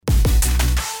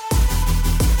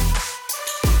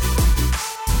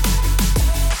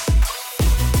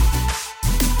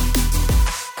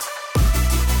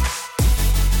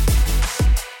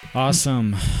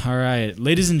Awesome. All right.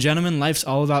 Ladies and gentlemen, life's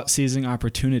all about seizing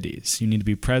opportunities. You need to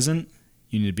be present,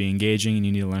 you need to be engaging, and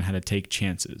you need to learn how to take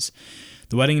chances.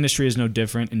 The wedding industry is no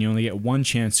different, and you only get one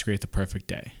chance to create the perfect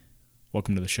day.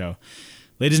 Welcome to the show.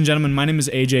 Ladies and gentlemen, my name is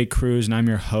AJ Cruz, and I'm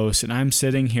your host, and I'm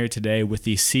sitting here today with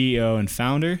the CEO and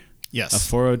founder of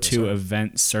 402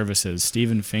 Event Services,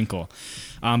 Stephen Finkel.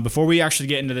 Before we actually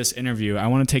get into this interview, I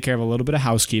want to take care of a little bit of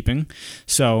housekeeping.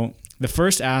 So the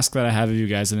first ask that I have of you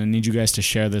guys, and I need you guys to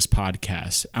share this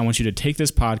podcast. I want you to take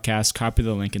this podcast, copy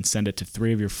the link, and send it to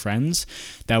 3 of your friends.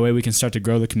 That way we can start to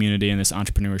grow the community and this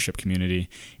entrepreneurship community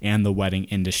and the wedding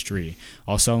industry.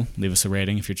 Also, leave us a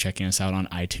rating if you're checking us out on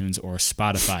iTunes or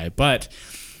Spotify. But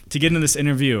to get into this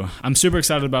interview, I'm super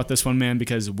excited about this one, man,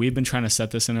 because we've been trying to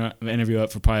set this interview up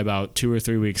for probably about 2 or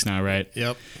 3 weeks now, right?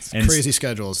 Yep. It's crazy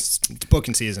schedules. It's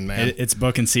booking season, man. It's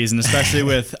booking season, especially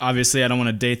with, obviously, I don't want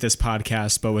to date this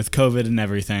podcast, but with COVID and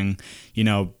everything, you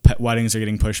know, weddings are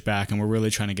getting pushed back, and we're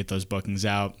really trying to get those bookings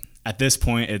out. At this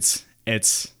point,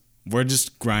 we're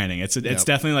just grinding. It's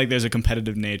definitely like there's a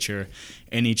competitive nature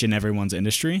in each and everyone's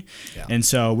industry. Yeah. And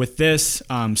so with this,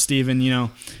 Stephen, you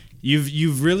know,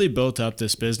 You've really built up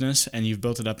this business, and you've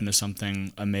built it up into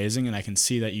something amazing, and I can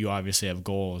see that you obviously have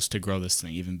goals to grow this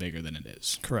thing even bigger than it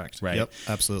is. Correct. Right. Yep.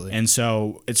 Absolutely. And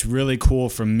so it's really cool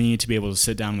for me to be able to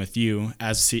sit down with you from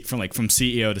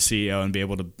CEO to CEO and be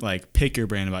able to like pick your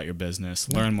brain about your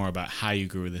business, learn more about how you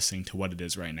grew this thing to what it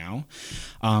is right now.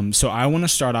 So I want to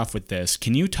start off with this.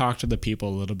 Can you talk to the people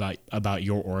a little about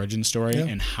your origin story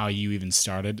and how you even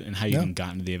started and how you even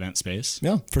got into the event space?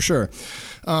 Yeah, for sure.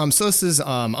 So this is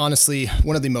honestly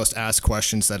one of the most asked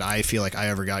questions that I feel like I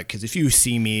ever got, because if you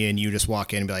see me and you just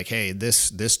walk in and be like, hey, this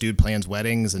dude plans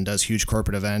weddings and does huge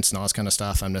corporate events and all this kind of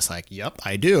stuff, I'm just like, yep,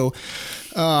 I do.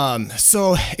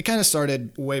 So it kind of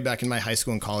started way back in my high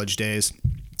school and college days.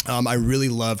 I really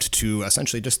loved to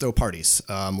essentially just throw parties,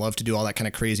 loved to do all that kind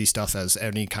of crazy stuff as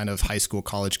any kind of high school,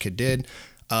 college kid did.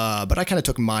 But I kind of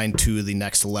took mine to the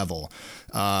next level.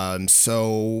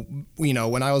 So, you know,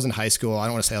 when I was in high school, I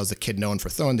don't want to say I was the kid known for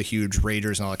throwing the huge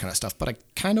ragers and all that kind of stuff, but I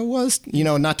kind of was, you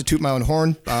know, not to toot my own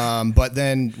horn. But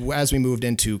then as we moved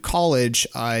into college,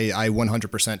 I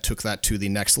 100% took that to the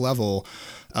next level,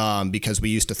 because we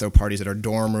used to throw parties at our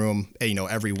dorm room, you know,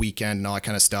 every weekend and all that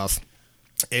kind of stuff.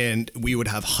 And we would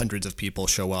have hundreds of people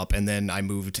show up. And then I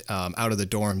moved out of the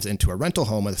dorms into a rental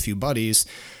home with a few buddies.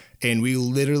 And we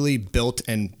literally built,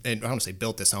 and I don't want to say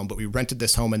built this home, but we rented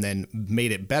this home and then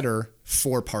made it better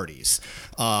for parties.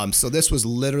 So this was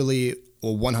literally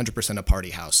 100% a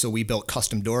party house. So we built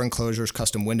custom door enclosures,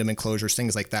 custom window enclosures,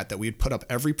 things like that we'd put up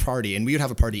every party. And we would have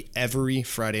a party every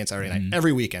Friday and Saturday night,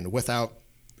 every weekend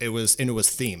it was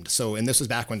themed. So, and this was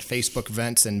back when Facebook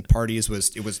events and parties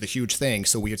was the huge thing.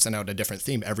 So we would send out a different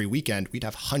theme every weekend. We'd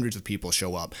have hundreds of people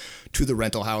show up to the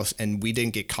rental house, and we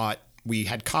didn't get caught. We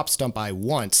had cops stop by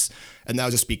once, and that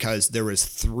was just because there was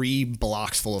 3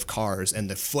 blocks full of cars and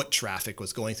the foot traffic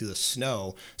was going through the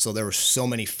snow. So there were so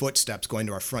many footsteps going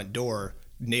to our front door.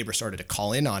 Neighbors started to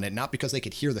call in on it, not because they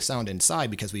could hear the sound inside,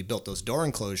 because we built those door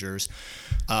enclosures.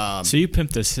 So you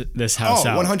pimped this house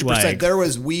out.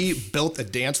 100%. We built a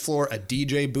dance floor, a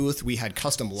DJ booth. We had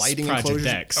custom lighting enclosures.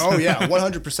 X. Oh yeah,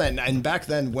 100%. And back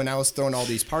then when I was throwing all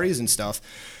these parties and stuff,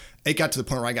 it got to the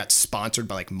point where I got sponsored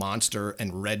by like Monster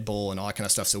and Red Bull and all that kind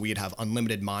of stuff. So we'd have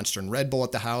unlimited Monster and Red Bull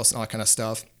at the house and all that kind of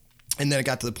stuff. And then it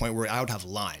got to the point where I would have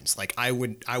lines. Like I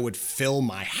would fill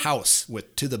my house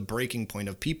to the breaking point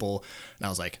of people. And I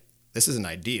was like, this is an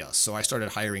idea. So I started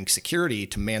hiring security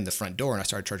to man the front door, and I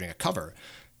started charging a cover.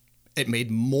 It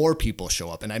made more people show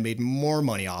up, and I made more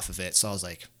money off of it. So I was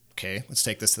like, okay, let's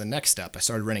take this to the next step. I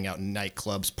started renting out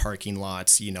nightclubs, parking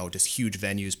lots, you know, just huge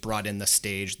venues, brought in the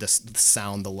stage, the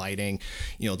sound, the lighting,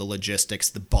 you know, the logistics,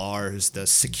 the bars, the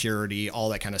security, all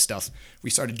that kind of stuff.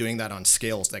 We started doing that on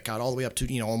scales that got all the way up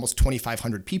to, you know, almost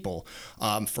 2,500 people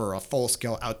for a full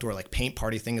scale outdoor like paint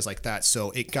party, things like that. So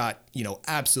it got, you know,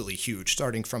 absolutely huge,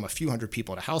 starting from a few hundred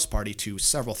people at a house party to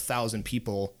several thousand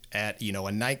people at, you know,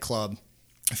 a nightclub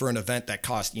for an event that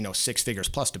cost, you know, 6 figures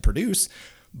plus to produce.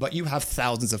 But you have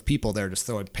thousands of people there just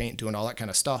throwing paint, doing all that kind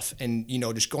of stuff. And, you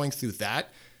know, just going through that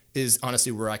is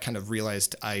honestly where I kind of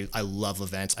realized I love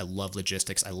events. I love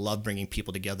logistics. I love bringing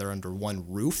people together under one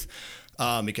roof.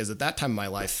 Because at that time in my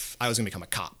life, I was going to become a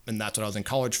cop. And that's what I was in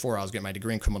college for. I was getting my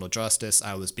degree in criminal justice.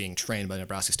 I was being trained by the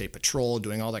Nebraska State Patrol,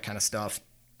 doing all that kind of stuff.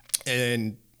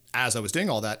 And as I was doing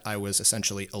all that, I was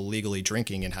essentially illegally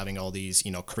drinking and having all these,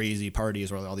 you know, crazy parties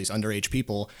where all these underage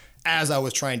people as I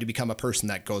was trying to become a person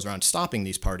that goes around stopping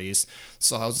these parties.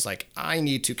 So I was like, I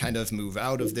need to kind of move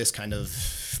out of this kind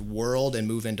of world and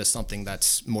move into something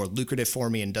that's more lucrative for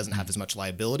me and doesn't have as much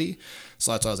liability.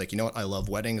 So that's why I was like, you know what? I love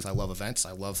weddings. I love events.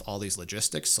 I love all these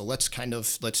logistics. So let's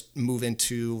move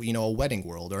into, you know, a wedding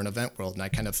world or an event world. And I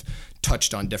kind of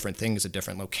touched on different things at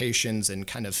different locations and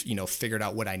kind of, you know, figured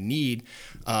out what I need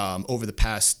over the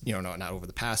past, you know, not over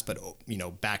the past, but, you know,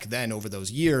 back then over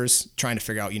those years, trying to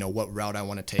figure out, you know, what route I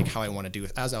want to take, how I want to do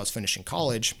it as I was finishing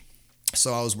college.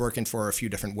 So I was working for a few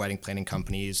different wedding planning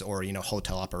companies or, you know,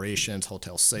 hotel operations,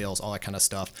 hotel sales, all that kind of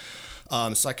stuff.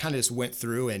 So I kind of just went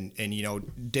through and, you know,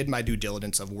 did my due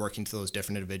diligence of working for those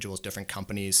different individuals, different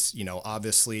companies. You know,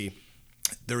 obviously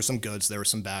there were some goods, there were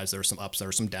some bads, there were some ups, there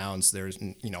were some downs. There's,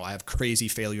 you know, I have crazy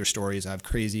failure stories. I have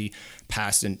crazy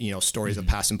past and, you know, stories of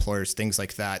past employers, things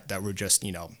like that were just,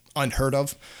 you know, unheard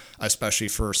of, especially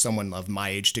for someone of my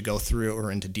age to go through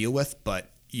or and to deal with. But,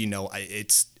 you know,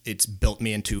 it's built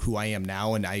me into who I am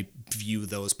now. And I view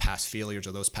those past failures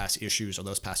or those past issues or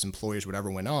those past employers,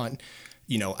 whatever went on,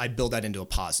 you know, I build that into a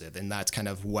positive. And that's kind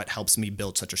of what helps me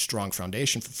build such a strong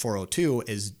foundation for 402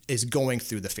 is going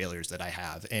through the failures that I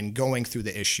have and going through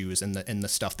the issues and the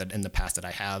stuff that in the past that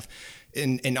I have.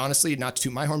 And honestly, not to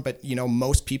toot my horn, but, you know,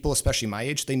 most people, especially my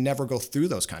age, they never go through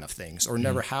those kind of things or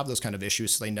never have those kind of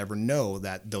issues. So they never know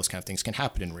that those kind of things can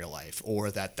happen in real life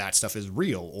or that stuff is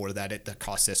real or that it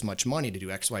costs this much money to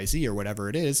do X, Y, Z or whatever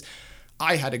it is.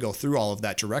 I had to go through all of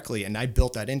that directly, and I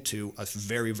built that into a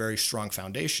very, very strong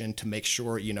foundation to make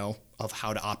sure, you know, of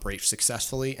how to operate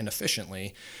successfully and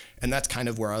efficiently. And that's kind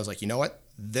of where I was like, you know what,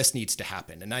 this needs to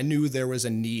happen. And I knew there was a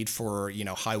need for, you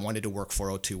know, how I wanted to work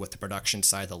 402 with the production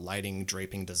side, the lighting,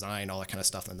 draping, design, all that kind of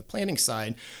stuff on the planning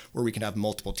side, where we can have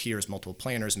multiple tiers, multiple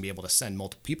planners, and be able to send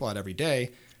multiple people out every day.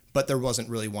 But there wasn't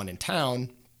really one in town.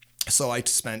 So I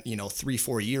spent, you know,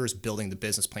 3-4 years building the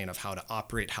business plan of how to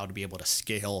operate, how to be able to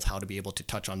scale, how to be able to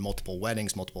touch on multiple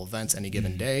weddings, multiple events any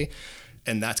given day.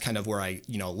 And that's kind of where I,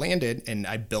 you know, landed, and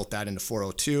I built that into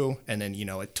 402. And then, you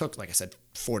know, it took, like I said,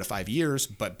 4 to 5 years.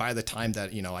 But by the time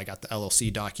that, you know, I got the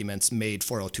LLC documents, made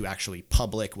 402 actually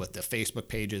public with the Facebook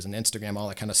pages and Instagram, all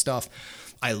that kind of stuff,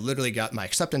 I literally got my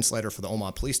acceptance letter for the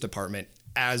Omaha Police Department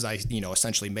as I, you know,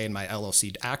 essentially made my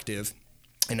LLC active.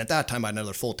 And at that time, I had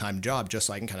another full-time job just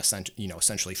so I can kind of, you know,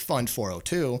 essentially fund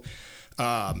 402.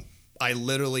 I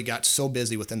literally got so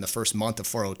busy within the first month of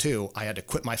 402, I had to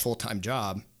quit my full-time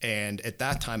job. And at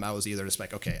that time, I was either just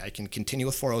like, okay, I can continue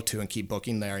with 402 and keep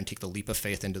booking there and take the leap of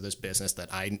faith into this business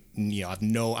that I don't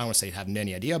want to say have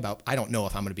any idea about. I don't know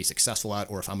if I'm going to be successful at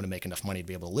or if I'm going to make enough money to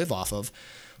be able to live off of.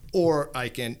 Or I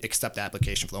can accept the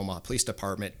application for the Omaha Police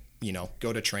Department, you know,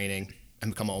 go to training,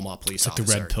 and become an Omaha police officer.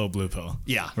 The red pill, blue pill.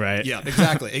 Yeah. Right? Yeah,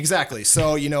 exactly.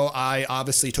 So, you know, I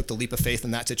obviously took the leap of faith in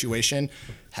that situation,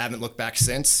 haven't looked back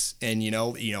since. And, you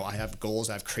know, I have goals,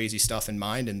 I have crazy stuff in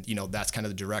mind, and, you know, that's kind of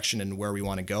the direction and where we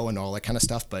want to go and all that kind of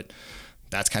stuff. But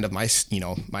that's kind of my, you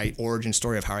know, my origin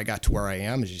story of how I got to where I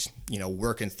am is just, you know,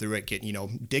 working through it, getting, you know,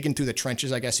 digging through the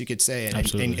trenches, I guess you could say,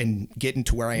 and getting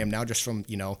to where I am now just from,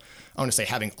 you know, I want to say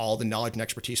having all the knowledge and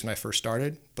expertise when I first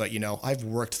started. But, you know, I've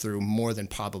worked through more than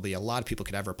probably a lot of people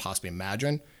could ever possibly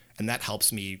imagine. And that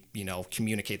helps me, you know,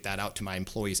 communicate that out to my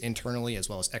employees internally as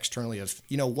well as externally of,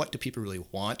 you know, what do people really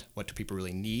want? What do people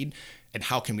really need? And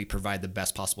how can we provide the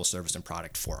best possible service and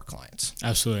product for our clients?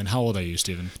 Absolutely. And how old are you,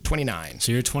 Stephen? 29.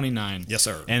 So you're 29. Yes,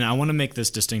 sir. And I want to make this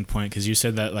distinct point because you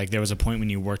said that like there was a point when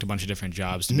you worked a bunch of different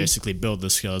jobs to basically build the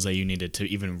skills that you needed to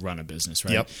even run a business,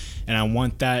 right? Yep. And I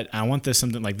want this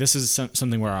something like this is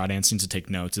something where our audience needs to take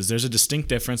notes is there's a distinct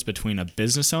difference between a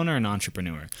business owner and an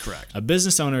entrepreneur. Correct. A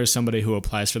business owner is somebody who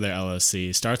applies for their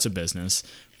LLC, starts a business,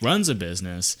 runs a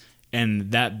business,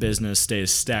 and that business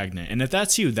stays stagnant. And if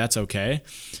that's you, that's okay.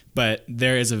 But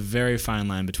there is a very fine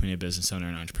line between a business owner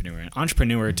and an entrepreneur. An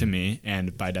entrepreneur to me,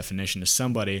 and by definition, is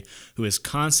somebody who is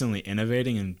constantly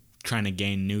innovating and trying to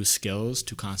gain new skills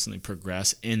to constantly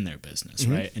progress in their business,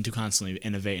 right? And to constantly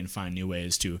innovate and find new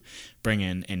ways to bring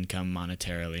in income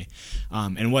monetarily.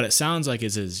 And what it sounds like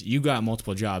is you got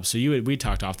multiple jobs. So we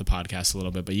talked off the podcast a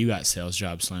little bit, but you got sales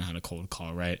jobs to learn how to cold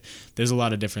call, right? There's a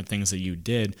lot of different things that you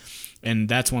did. And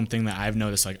that's one thing that I've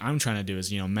noticed, like I'm trying to do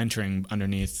is, you know, mentoring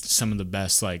underneath some of the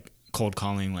best, like cold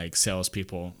calling, like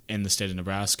salespeople in the state of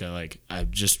Nebraska. Like I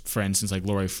just, for instance, like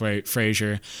Lori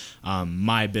Frazier,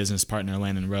 my business partner,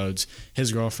 Landon Rhodes,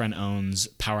 his girlfriend owns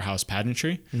Powerhouse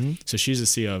Pageantry. So she's the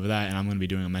CEO of that. And I'm going to be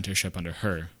doing a mentorship under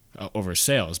her over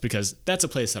sales, because that's a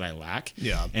place that I lack.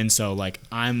 Yeah. And so like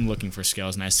I'm looking for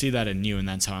skills, and I see that in you, and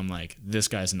that's how I'm like, this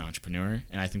guy's an entrepreneur,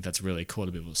 and I think that's really cool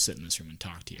to be able to sit in this room and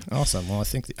talk to you. Awesome. Well,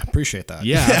 I appreciate that.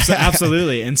 Yeah,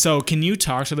 absolutely. And so can you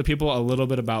talk to the people a little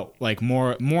bit about like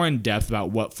more in depth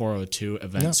about what 402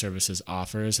 Event Services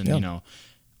offers, and you know,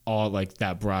 all like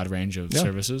that broad range of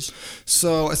services?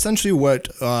 So essentially what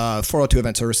 402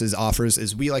 Event Services offers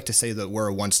is, we like to say that we're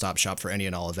a one-stop shop for any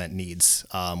and all event needs.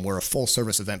 We're a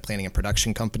full-service event planning and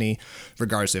production company,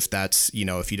 regardless if that's, you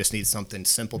know, if you just need something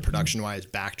simple production-wise,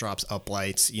 backdrops,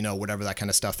 uplights, you know, whatever that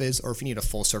kind of stuff is, or if you need a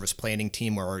full-service planning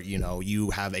team where, you know, you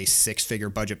have a six-figure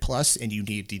budget plus and you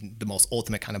need the most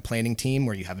ultimate kind of planning team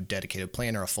where you have a dedicated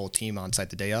planner, a full team on site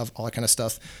the day of, all that kind of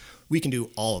stuff. We can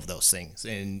do all of those things.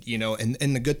 And, you know, and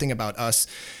the good thing about us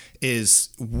is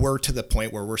we're to the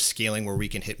point where we're scaling, where we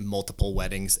can hit multiple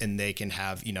weddings, and they can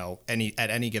have, you know,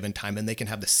 at any given time, and they can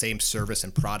have the same service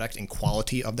and product and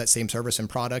quality of that same service and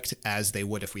product as they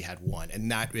would if we had one.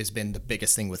 And that has been the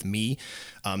biggest thing with me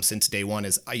since day one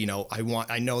is, you know,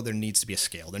 I know there needs to be a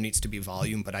scale, there needs to be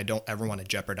volume, but I don't ever want to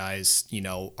jeopardize, you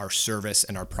know, our service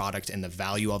and our product and the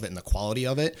value of it and the quality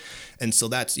of it. And so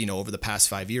that's, you know, over the past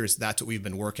 5 years, that's what we've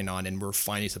been working on, and we're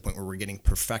finally to the point where we're getting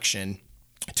perfection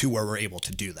to where we're able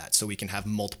to do that. So we can have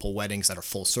multiple weddings that are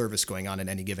full service going on at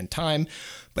any given time.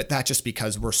 But that's just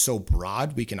because we're so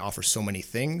broad, we can offer so many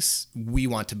things. We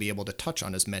want to be able to touch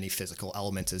on as many physical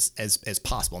elements as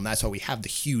possible. And that's why we have the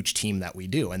huge team that we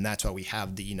do. And that's why we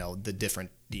have the, you know, the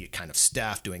kind of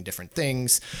staff doing different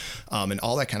things and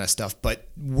all that kind of stuff. But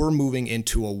we're moving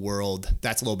into a world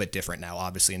that's a little bit different now,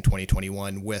 obviously in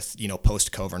 2021 with, you know,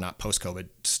 post-COVID, not post-COVID,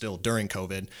 still during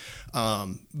COVID.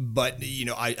 But, you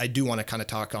know, I do want to kind of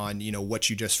talk on, you know, what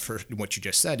you just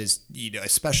said is, you know,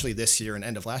 especially this year and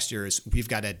end of last year, is we've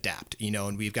got to adapt, you know,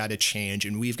 and we've got to change,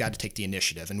 and we've got to take the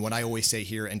initiative. And what I always say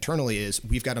here internally is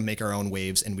we've got to make our own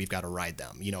waves, and we've got to ride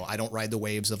them. You know, I don't ride the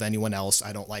waves of anyone else.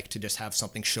 I don't like to just have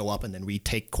something show up and then we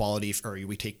take quality or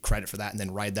we take credit for that and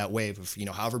then ride that wave of, you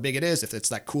know, however big it is. If it's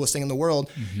that coolest thing in the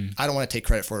world, I don't want to take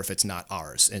credit for it if it's not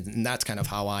ours. And that's kind of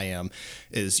how I am,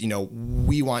 is, you know,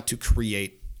 we want to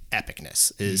create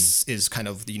epicness is kind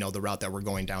of, you know, the route that we're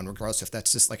going down, regardless if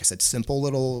that's just, like I said, simple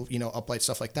little, you know, uplight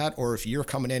stuff like that, or if you're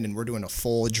coming in and we're doing a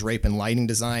full drape and lighting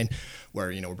design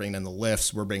where, you know, we're bringing in the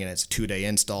lifts, we're bringing in it's a 2-day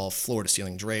install, floor to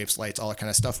ceiling drapes, lights, all that kind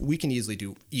of stuff. We can easily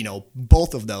do, you know,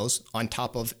 both of those on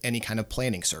top of any kind of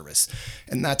planning service.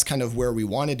 And that's kind of where we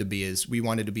wanted to be, is we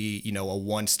wanted to be, you know, a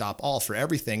one-stop all for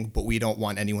everything, but we don't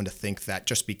want anyone to think that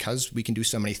just because we can do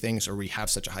so many things or we have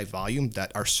such a high volume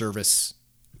that our service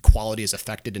quality is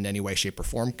affected in any way, shape, or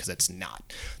form, because it's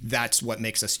not. That's what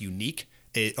makes us unique.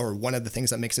 Or one of the things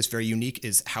that makes us very unique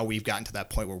is how we've gotten to that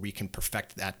point where we can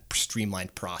perfect that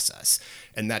streamlined process.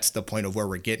 And that's the point of where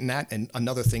we're getting at. And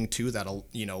another thing too, that'll,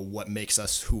 you know, what makes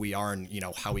us who we are and, you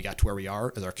know, how we got to where we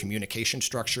are is our communication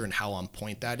structure and how on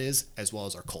point that is, as well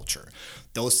as our culture.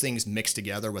 Those things mixed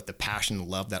together with the passion and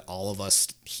love that all of us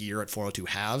here at 402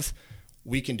 have,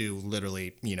 we can do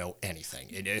literally, you know, anything.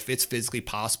 And if it's physically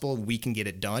possible, we can get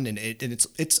it done. And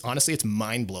it's honestly, it's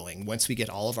mind blowing once we get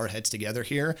all of our heads together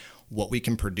here, what we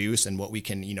can produce and what we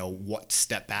can, you know, what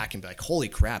step back and be like, holy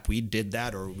crap, we did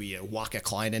that. Or we walk a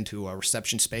client into a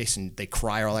reception space and they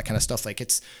cry or all that kind of stuff. Like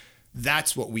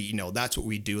that's what we, you know, that's what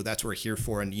we do. That's what we're here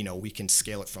for. And, you know, we can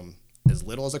scale it from as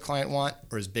little as a client wants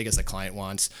or as big as a client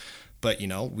wants. But, you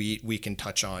know, we can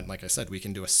touch on, like I said, we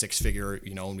can do a 6-figure,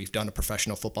 you know, and we've done a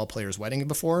professional football player's wedding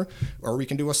before, or we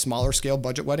can do a smaller scale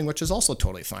budget wedding, which is also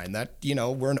totally fine. That, you know,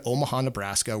 we're in Omaha,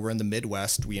 Nebraska, we're in the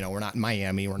Midwest, you know, we're not in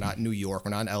Miami, we're not in New York, we're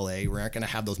not in LA. We aren't going to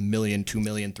have those $1 million, $2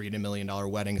 million, $3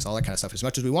 million weddings, all that kind of stuff. As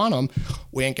much as we want them,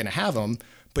 we ain't going to have them.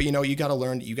 But, you know, you got to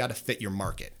learn, you got to fit your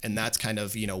market. And that's kind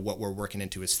of, you know, what we're working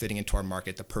into, is fitting into our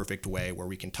market the perfect way where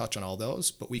we can touch on all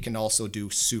those, but we can also do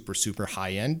super, super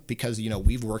high end because, you know,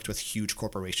 we've worked with huge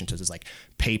corporations such as like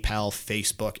PayPal,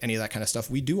 Facebook, any of that kind of stuff.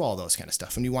 We do all those kind of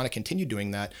stuff and we want to continue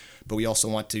doing that, but we also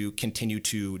want to continue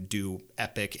to do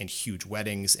epic and huge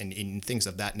weddings and things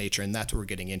of that nature. And that's what we're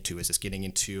getting into, is just getting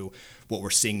into what we're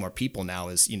seeing more people now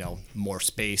is, you know, more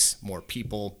space, more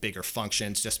people, bigger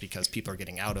functions, just because people are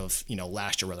getting out of, you know,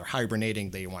 last year where they're hibernating,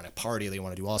 they want to party, they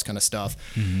want to do all this kind of stuff.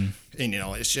 Mm-hmm. And, you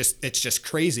know, it's just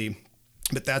crazy.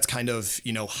 But that's kind of,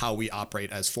 you know, how we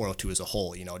operate as 402 as a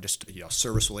whole, you know, just, you know,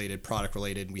 service related, product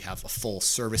related. We have a full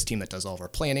service team that does all of our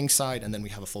planning side, and then we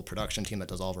have a full production team that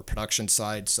does all of our production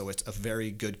side. So it's a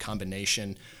very good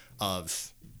combination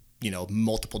of, you know,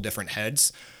 multiple different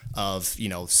heads of, you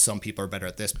know, some people are better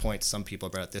at this point, some people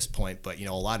are better at this point. But, you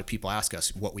know, a lot of people ask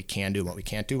us what we can do and what we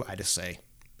can't do. I just say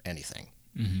anything.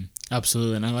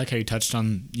 Absolutely. And I like how you touched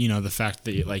on, the fact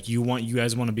that like you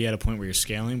guys want to be at a point where you're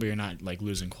scaling, but you're not like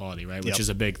losing quality, right? Which is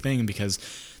a big thing, because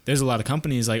there's a lot of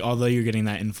companies, like, although you're getting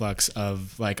that influx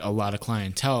of like a lot of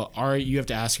clientele, you have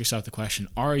to ask yourself the question,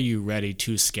 are you ready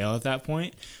to scale at that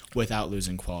point without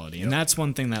losing quality? And that's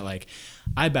one thing that like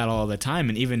I battle all the time.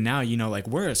 And even now, like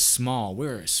we're a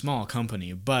small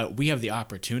company, but we have the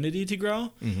opportunity to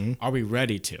grow. Are we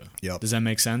ready to? Does that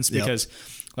make sense? Because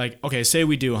like, okay, say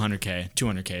we do 100K,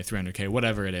 200K, 300K,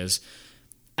 whatever it is.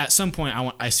 At some point,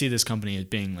 I see this company as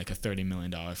being like a $30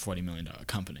 million, $40 million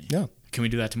company. Yeah. Can we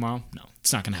do that tomorrow? No,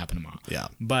 it's not going to happen tomorrow. Yeah.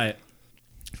 But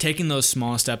taking those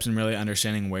small steps and really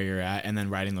understanding where you're at, and then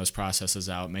writing those processes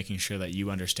out, making sure that you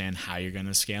understand how you're going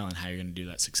to scale and how you're going to do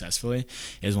that successfully,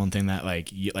 is one thing that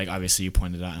like obviously you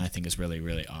pointed out, and I think is really,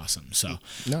 really awesome. So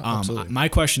my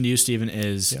question to you, Stephen,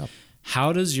 is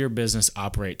how does your business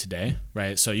operate today,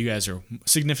 right? So you guys are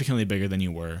significantly bigger than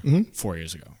you were 4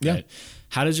 years ago, right?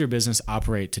 How does your business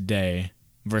operate today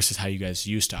versus how you guys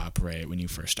used to operate when you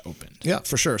first opened? Yeah,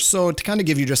 for sure. So to kind of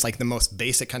give you just like the most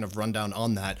basic kind of rundown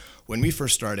on that, when we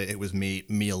first started, it was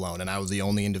me alone, and I was the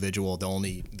only individual, the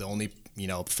only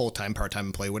full-time, part-time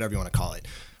employee, whatever you want to call it.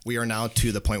 We are now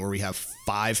to the point where we have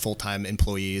 5 full-time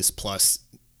employees plus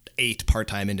 8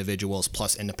 part-time individuals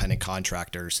plus independent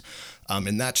contractors.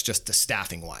 And that's just the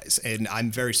staffing wise. And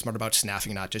I'm very smart about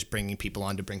staffing, not just bringing people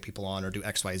on to bring people on or do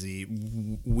X, Y,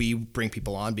 Z. We bring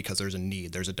people on because there's a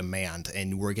need, there's a demand.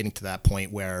 And we're getting to that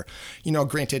point where,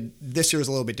 granted, this year is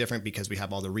a little bit different because we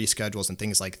have all the reschedules and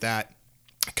things like that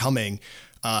coming.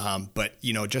 But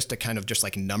just to kind of just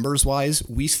like numbers wise,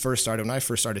 when I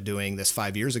first started doing this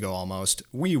 5 years ago, almost,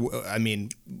 the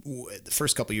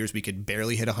first couple of years we could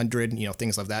barely hit 100,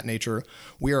 things of that nature.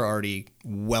 We are already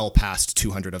well past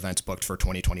 200 events booked for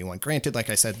 2021. Granted, like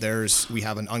I said, we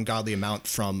have an ungodly amount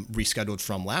from rescheduled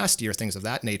from last year, things of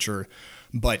that nature.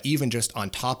 But even just on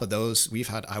top of those,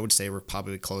 I would say we're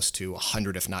probably close to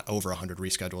 100, if not over 100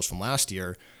 reschedules from last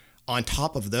year. On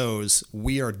top of those,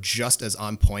 we are just as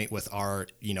on point with our,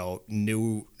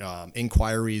 new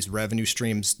inquiries, revenue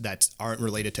streams that aren't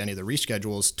related to any of the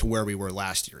reschedules to where we were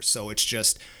last year. So it's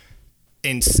just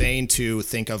insane to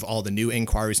think of all the new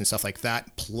inquiries and stuff like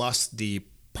that, plus the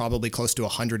probably close to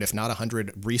 100, if not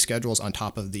 100 reschedules on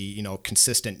top of the,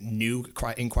 consistent new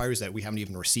inquiries that we haven't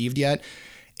even received yet.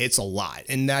 It's a lot.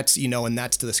 And that's,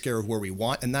 that's to the scale of where we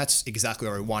want. And that's exactly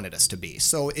where we wanted us to be.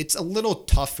 So it's a little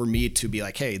tough for me to be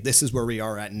like, hey, this is where we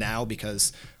are at now,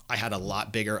 because I had a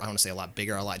lot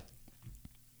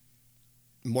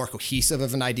more cohesive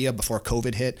of an idea before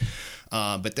COVID hit.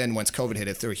 But then once COVID hit,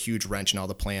 it threw a huge wrench in all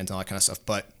the plans and all that kind of stuff.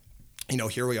 But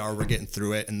here we are, we're getting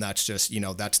through it. And that's just,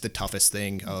 that's the toughest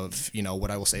thing of, what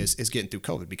I will say is getting through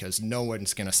COVID, because no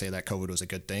one's going to say that COVID was a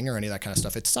good thing or any of that kind of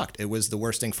stuff. It sucked. It was the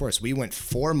worst thing for us. We went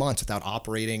 4 months without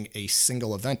operating a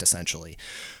single event, essentially.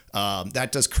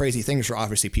 That does crazy things for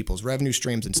obviously people's revenue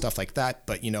streams and stuff like that.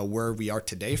 But, where we are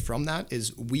today from that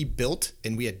is we built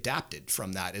and we adapted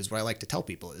from that, is what I like to tell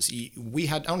people is I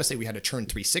want to say we had to turn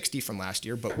 360 from last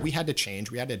year, but we had to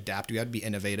change, we had to adapt, we had to be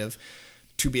innovative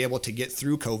to be able to get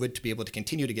through COVID, to be able to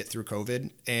continue to get through COVID,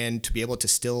 and to be able to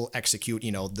still execute,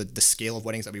 the scale of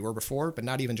weddings that we were before, but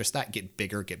not even just that, get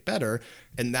bigger, get better.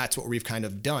 And that's what we've kind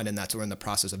of done. And that's what we're in the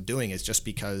process of doing, is just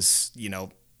because,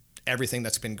 everything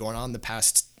that's been going on the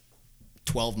past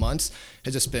 12 months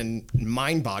has just been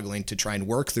mind-boggling to try and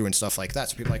work through and stuff like that.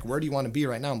 So people are like, where do you want to be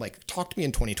right now? I'm like, talk to me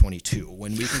in 2022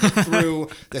 when we can get through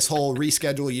this whole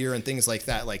reschedule year and things like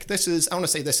that. Like this is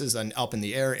an up in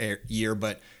the air year,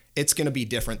 but it's going to be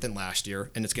different than last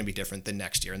year, and it's going to be different than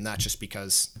next year. And that's just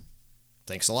because,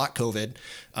 thanks a lot, COVID.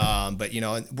 But,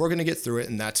 we're going to get through it,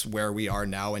 and that's where we are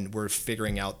now. And we're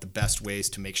figuring out the best ways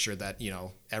to make sure that,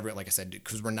 like I said,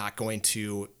 because we're not going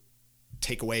to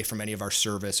take away from any of our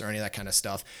service or any of that kind of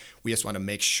stuff. We just want to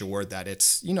make sure that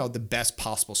it's, the best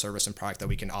possible service and product that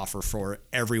we can offer for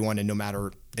everyone, and no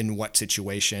matter in what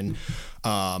situation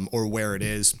or where it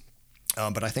is.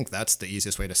 But I think that's the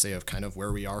easiest way to say of kind of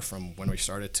where we are from when we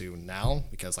started to now,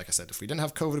 because like I said, if we didn't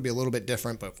have COVID, it'd be a little bit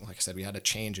different. But like I said, we had to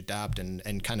change, adapt,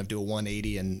 and kind of do a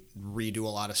 180 and redo a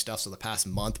lot of stuff. So the past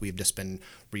month, we've just been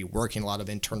reworking a lot of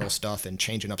internal stuff and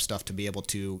changing up stuff to be able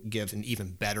to give an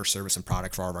even better service and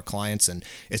product for all of our clients. And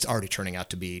it's already turning out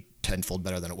to be tenfold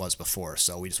better than it was before.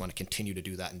 So we just want to continue to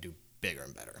do that and do bigger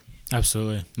and better.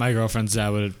 Absolutely. My girlfriend's dad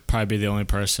would probably be the only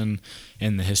person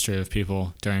in the history of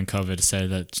people during COVID to say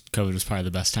that COVID was probably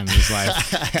the best time of his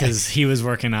life, because he was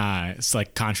working it's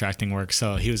like contracting work,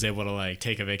 so he was able to like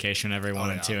take a vacation whenever he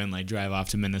wanted to and like drive off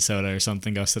to Minnesota or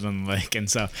something, go sit on the lake. And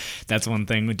so that's one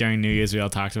thing during New Year's we all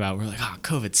talked about. We're like, oh,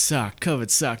 COVID sucked,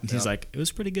 and he's like, it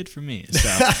was pretty good for me. So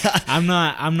I'm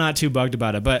not too bugged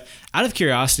about it. But out of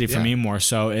curiosity for me more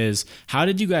so is, how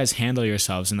did you guys handle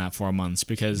yourselves in that 4 months?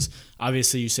 Because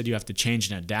obviously you said you have to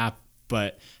change and adapt,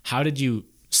 but how did you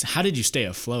stay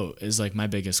afloat is like my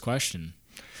biggest question.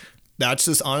 That's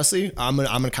just, honestly, I'm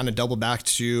gonna kind of double back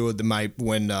to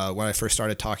when I first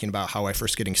started talking about how I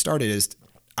first getting started is,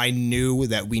 I knew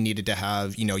that we needed to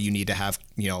have, you need to have,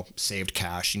 saved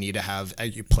cash. You need to have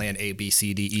your plan A, B,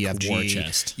 C, D, E, F, G. War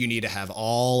chest. You need to have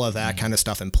all of that kind of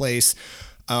stuff in place.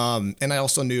 And I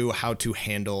also knew how to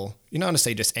handle, not to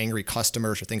say just angry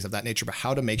customers or things of that nature, but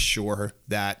how to make sure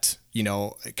that,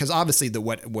 because obviously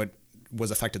what was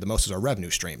affected the most is our revenue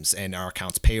streams and our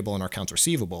accounts payable and our accounts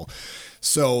receivable.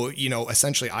 So,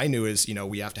 essentially I knew is,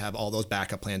 we have to have all those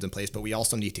backup plans in place, but we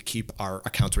also need to keep our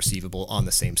accounts receivable on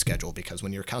the same schedule, because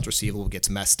when your accounts receivable gets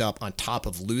messed up on top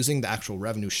of losing the actual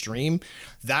revenue stream,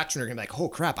 that's when you're gonna be like, oh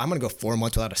crap, I'm gonna go 4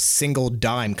 months without a single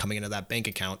dime coming into that bank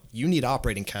account. You need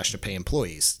operating cash to pay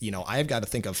employees. I've got to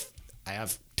think of, I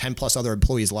have 10 plus other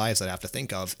employees' lives that I have to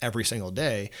think of every single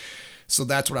day. So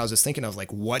that's what I was just thinking of,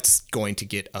 like, what's going to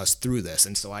get us through this?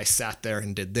 And so I sat there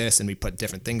and did this, and we put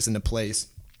different things into place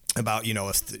about,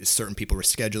 if certain people were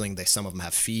scheduling, some of them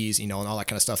have fees, and all that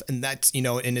kind of stuff. And that's,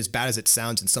 and as bad as it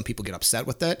sounds, and some people get upset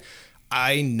with it,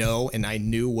 I know, and I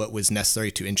knew what was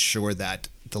necessary to ensure that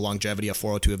the longevity of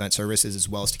 402 Event Services, as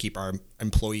well as to keep our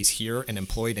employees here and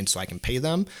employed, and so I can pay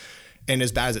them. And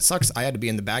as bad as it sucks, I had to be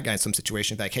in the bad guy in some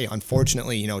situations. Like, hey,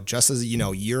 unfortunately, just as,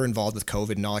 you're involved with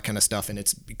COVID and all that kind of stuff, and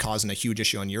it's causing a huge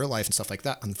issue on your life and stuff like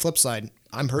that. On the flip side,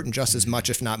 I'm hurting just as much,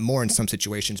 if not more, in some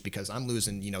situations, because I'm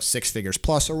losing, 6 figures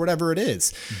plus or whatever it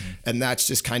is. Mm-hmm. And that's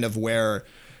just kind of where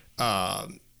I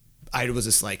was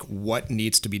just like, what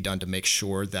needs to be done to make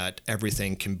sure that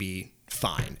everything can be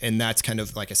fine. And that's kind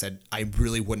of, like I said, I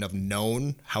really wouldn't have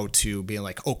known how to be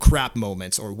like, oh crap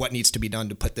moments, or what needs to be done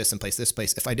to put this in place,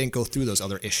 if I didn't go through those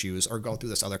other issues or go through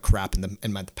this other crap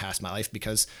in my past my life,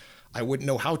 because I wouldn't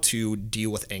know how to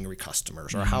deal with angry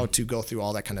customers or how to go through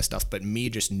all that kind of stuff. But me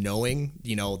just knowing,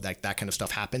 that kind of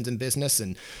stuff happens in business,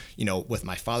 and, with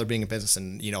my father being in business,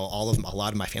 and, a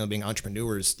lot of my family being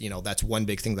entrepreneurs, that's one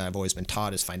big thing that I've always been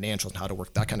taught is financials and how to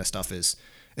work that kind of stuff is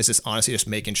just honestly just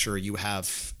making sure you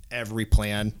have every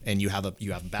plan, and you have a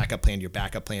backup plan, your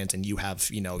backup plans, and you have,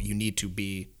 you need to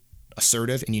be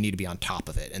assertive, and you need to be on top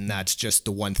of it. And that's just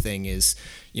the one thing is,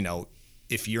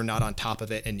 if you're not on top of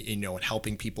it, and and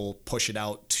helping people push it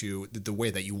out to the way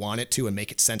that you want it to, and make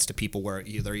it sense to people, where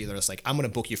either it's like, I'm going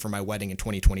to book you for my wedding in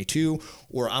 2022,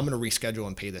 or I'm going to reschedule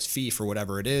and pay this fee for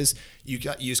whatever it is. You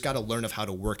just got to learn of how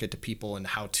to work it to people, and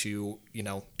how to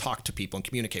talk to people and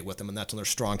communicate with them. And that's another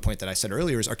strong point that I said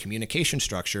earlier is our communication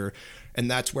structure. And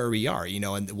that's where we are,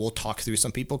 and we'll talk through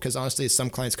some people, because honestly, some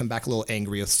clients come back a little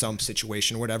angry with some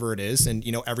situation, whatever it is. And,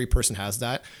 every person has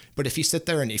that. But if you sit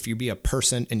there and if you be a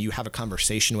person and you have a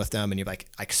conversation with them, and you like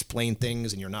explain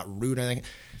things, and you're not rude or anything,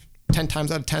 10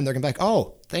 times out of 10, they're gonna be like,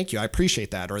 oh, thank you, I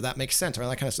appreciate that, or that makes sense, or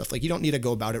that kind of stuff. Like, you don't need to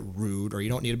go about it rude, or you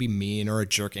don't need to be mean or a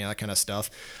jerk, and that kind of stuff.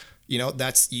 You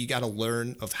got to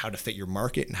learn of how to fit your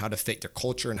market, and how to fit their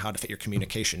culture, and how to fit your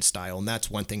communication style. And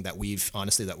that's one thing that we've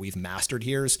mastered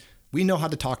here is, we know how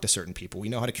to talk to certain people. We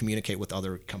know how to communicate with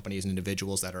other companies and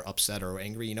individuals that are upset or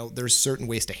angry. There's certain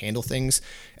ways to handle things.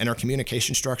 And our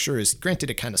communication structure is, granted,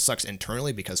 it kind of sucks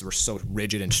internally because we're so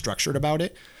rigid and structured about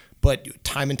it. But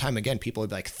time and time again, people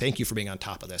would be like, thank you for being on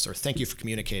top of this, or thank you for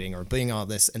communicating, or being all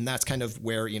this. And that's kind of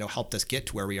where, helped us get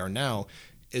to where we are now,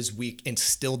 is we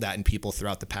instilled that in people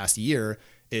throughout the past year.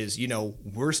 Is,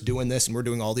 we're doing this, and we're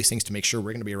doing all these things to make sure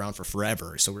we're going to be around for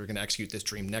forever. So we're going to execute this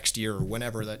dream next year, or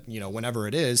whenever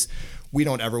it is. We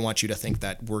don't ever want you to think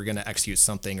that we're going to execute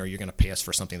something, or you're going to pay us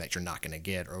for something that you're not going to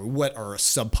get, or a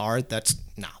subpar.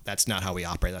 That's not how we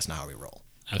operate. That's not how we roll.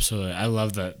 Absolutely. I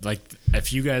love that. Like,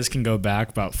 if you guys can go back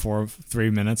about 4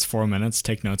 minutes,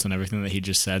 take notes on everything that he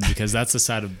just said, because that's the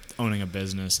side of owning a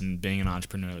business and being an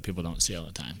entrepreneur that people don't see all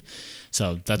the time.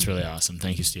 So that's really awesome.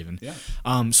 Thank you, Stephen. Yeah.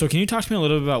 So can you talk to me a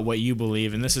little bit about what you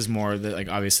believe, and this is more that, like,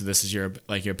 obviously this is your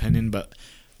opinion, but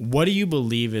what do you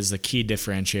believe is the key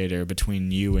differentiator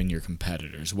between you and your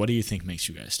competitors? What do you think makes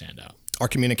you guys stand out? Our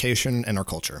communication and our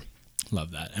culture.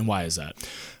 Love that. And why is that?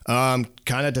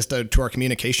 Kind of just to our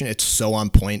communication, it's so on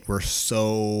point. We're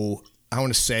so, I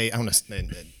want to say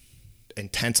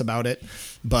intense about it,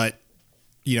 but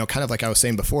kind of like I was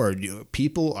saying before,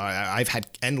 people, I've had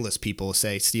endless people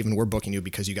say, Steven, we're booking you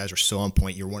because you guys are so on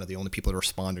point. You're one of the only people to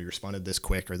respond, or you responded this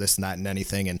quick, or this and that and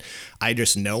anything. And I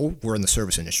just know we're in the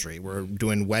service industry. We're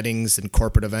doing weddings and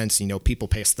corporate events. People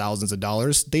pay us thousands of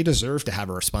dollars. They deserve to have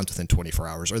a response within 24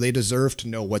 hours, or they deserve to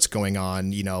know what's going on.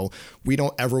 We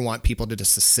don't ever want people to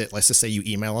just sit. Let's just say you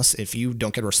email us. If you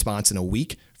don't get a response in a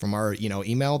week from our,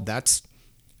 email,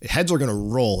 heads are going to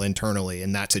roll internally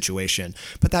in that situation.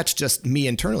 But that's just me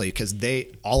internally, because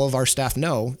all of our staff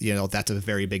know, that's a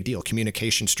very big deal.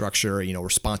 Communication structure,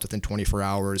 response within 24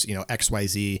 hours,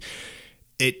 XYZ.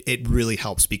 It really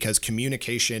helps, because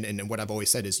communication, and what I've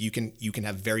always said is you can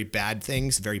have very bad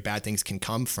things. Very bad things can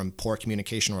come from poor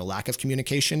communication or a lack of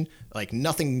communication. Like,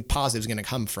 nothing positive is going to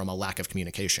come from a lack of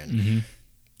communication.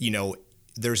 Mm-hmm.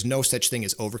 There's no such thing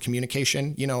as over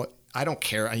communication. I don't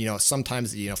care.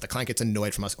 Sometimes, if the client gets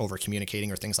annoyed from us over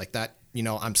communicating or things like that,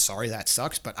 I'm sorry, that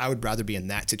sucks, but I would rather be in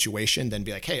that situation than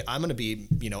be like, hey, I'm going to be,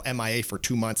 MIA for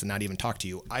 2 months and not even talk to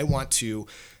you. I want to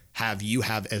have you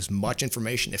have as much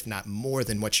information, if not more,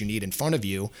 than what you need in front of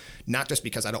you, not just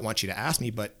because I don't want you to ask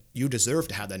me, but you deserve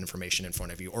to have that information in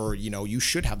front of you, or, you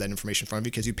should have that information in front of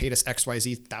you because you paid us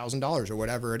XYZ $1,000 or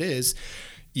whatever it is.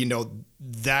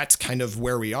 That's kind of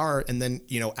where we are. And then,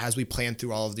 as we plan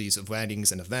through all of these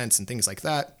weddings and events and things like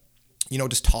that,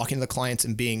 just talking to the clients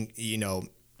and being,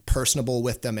 personable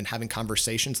with them and having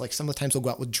conversations. Like, some of the times we'll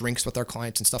go out with drinks with our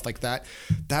clients and stuff like that.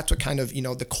 That's what kind of,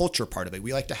 the culture part of it.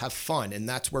 We like to have fun, and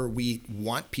that's where we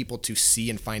want people to see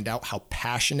and find out how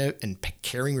passionate and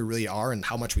caring we really are and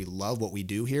how much we love what we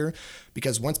do here.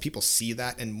 Because once people see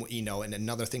that, and, and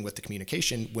another thing with the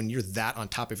communication, when you're that on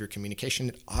top of your communication,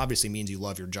 it obviously means you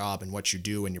love your job and what you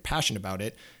do and you're passionate about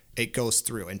it. It goes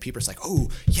through, and people are like, oh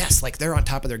yes, like they're on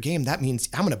top of their game. That means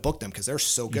I'm going to book them because they're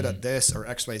so good at this or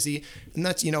XYZ. And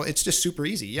that's, it's just super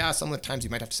easy. Yeah. Some of the times you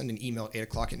might have to send an email at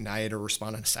 8:00 at night or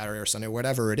respond on a Saturday or Sunday,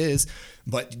 whatever it is.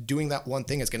 But doing that one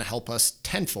thing is going to help us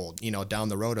tenfold, down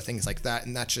the road or things like that.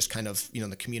 And that's just kind of,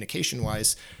 the communication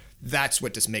wise, that's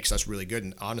what just makes us really good.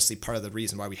 And honestly, part of the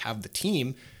reason why we have the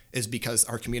team is because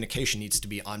our communication needs to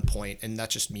be on point. And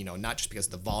that's just, not just because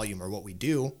of the volume or what we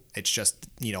do. It's just,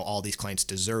 all these clients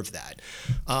deserve that.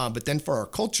 But then for our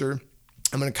culture,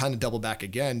 I'm going to kind of double back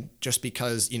again, just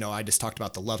because, I just talked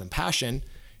about the love and passion,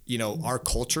 our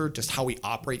culture, just how we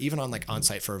operate, even on like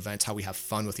on-site for events, how we have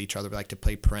fun with each other. We like to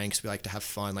play pranks. We like to have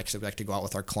fun. Like I said, we like to go out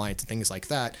with our clients and things like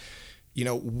that.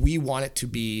 We want it to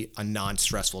be a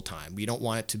non-stressful time. We don't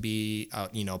want it to be,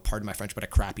 pardon my French, but a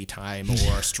crappy time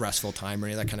or a stressful time or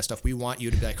any of that kind of stuff. We want you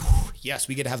to be like, yes,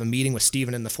 we get to have a meeting with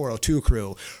Steven and the 402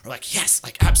 crew. Or like, yes,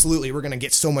 like absolutely, we're going to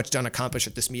get so much done accomplished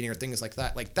at this meeting or things like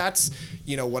that. Like that's,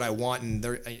 what I want. And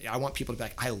I want people to be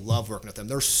like, I love working with them.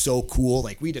 They're so cool.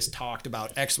 Like we just talked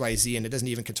about XYZ and it doesn't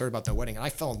even concern about the wedding. And I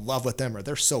fell in love with them, or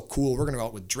they're so cool. We're going to go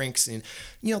out with drinks and,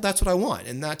 that's what I want.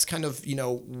 And that's kind of,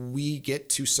 we get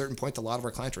to a certain point, a lot of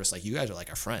our clients are just like, you guys are like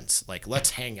our friends, like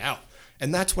let's hang out.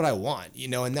 And that's what I want,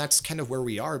 and that's kind of where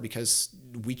we are, because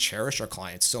we cherish our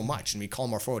clients so much, and we call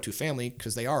them our 402 family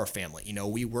because they are a family.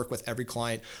 We work with every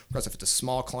client, regardless if it's a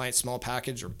small client, small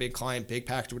package, or big client, big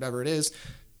package, whatever it is.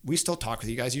 We still talk with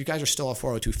you guys. You guys are still a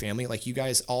 402 family. Like you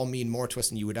guys all mean more to us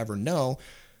than you would ever know.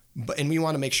 And we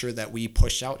want to make sure that we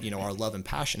push out, our love and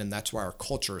passion. And that's why our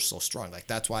culture is so strong. Like,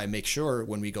 that's why I make sure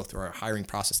when we go through our hiring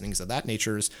process and things of that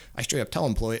nature, is I straight up tell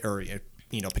employee or,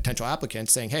 potential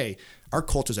applicants saying, hey, our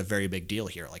culture is a very big deal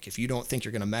here. Like if you don't think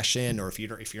you're going to mesh in, or if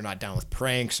you're not down with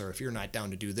pranks, or if you're not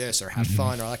down to do this or have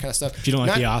fun or all that kind of stuff. If you don't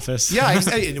like The Office. Yeah,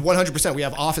 100%. We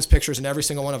have office pictures in every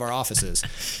single one of our offices.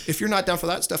 If you're not down for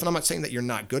that stuff, and I'm not saying that you're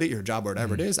not good at your job or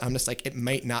whatever it is, I'm just like, it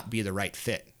might not be the right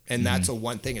fit. And that's a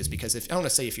one thing, is because if I want to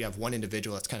say, if you have one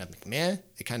individual that's kind of like, meh,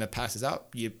 it kind of passes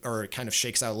out, or it kind of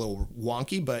shakes out a little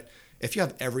wonky. But if you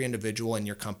have every individual in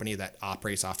your company that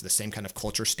operates off of the same kind of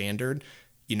culture standard,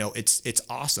 it's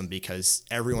awesome, because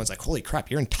everyone's like, holy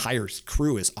crap, your entire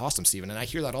crew is awesome, Steven. And I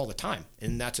hear that all the time.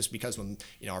 And that's just because when,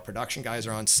 our production guys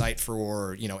are on site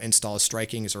for, installs,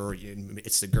 strikings, or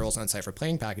it's the girls on site for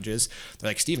playing packages, they're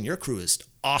like, Steven, your crew is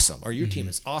awesome, or your team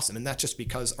is awesome. And that's just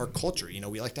because our culture,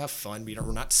 we like to have fun.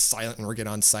 We're not silent when we get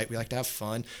on site. We like to have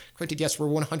fun. Granted, yes, we're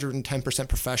 110%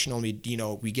 professional, and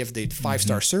we give the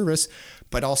 5-star service,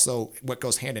 but also what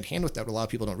goes hand in hand with that, what a lot of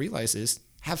people don't realize, is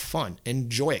have fun,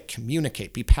 enjoy it,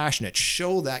 communicate, be passionate,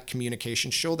 show that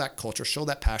communication, show that culture, show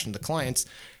that passion to the clients.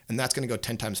 And that's going to go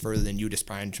 10 times further than you just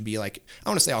trying to be like, I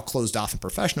want to say all closed off and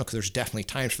professional, because there's definitely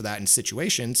times for that in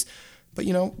situations. But,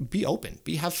 be open,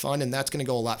 have fun. And that's going to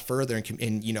go a lot further. And,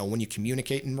 when you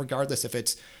communicate, and regardless if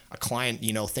it's a client,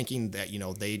 thinking that,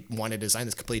 they want a design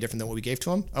that's completely different than what we gave to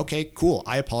them. Okay, cool.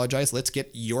 I apologize. Let's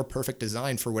get your perfect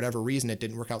design. For whatever reason, it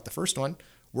didn't work out the first one.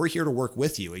 We're here to work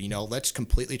with you. Let's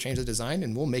completely change the design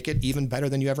and we'll make it even better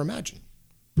than you ever imagined.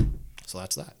 So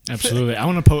that's that. Absolutely. I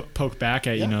want to poke back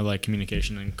at, like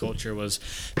communication and culture was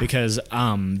because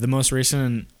the most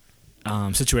recent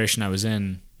situation I was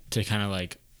in to kind of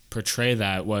like portray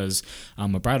that was a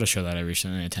bridal show that I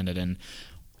recently attended. And,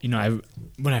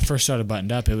 when I first started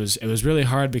Buttoned Up, it was really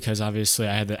hard because obviously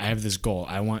I have this goal.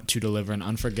 I want to deliver an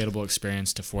unforgettable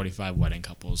experience to 45 wedding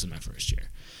couples in my first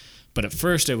year. But at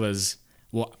first it was,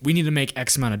 well, we need to make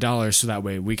X amount of dollars so that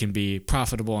way we can be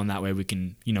profitable and that way we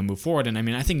can, move forward. And I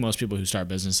mean, I think most people who start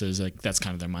businesses, like that's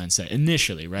kind of their mindset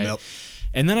initially, right? Yep.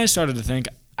 And then I started to think,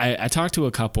 I talked to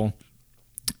a couple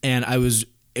and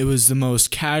it was the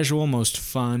most casual, most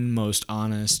fun, most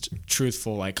honest,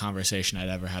 truthful like conversation I'd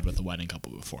ever had with a wedding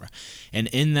couple before. And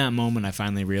in that moment, I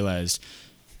finally realized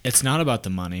it's not about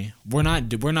the money. We're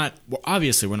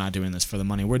obviously not doing this for the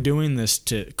money. We're doing this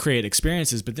to create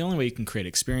experiences, but the only way you can create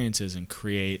experiences and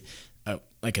create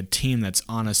a team that's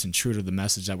honest and true to the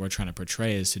message that we're trying to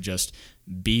portray is to just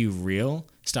be real,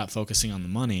 stop focusing on the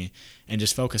money, and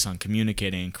just focus on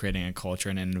communicating and creating a culture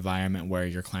and an environment where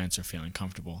your clients are feeling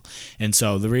comfortable. And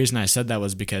so the reason I said that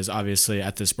was because obviously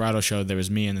at this bridal show, there was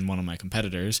me and then one of my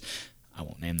competitors. I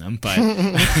won't name them, but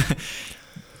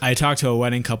I talked to a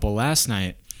wedding couple last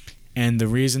night. And the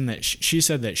reason that she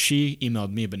said that she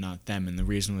emailed me but not them, and the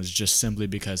reason was just simply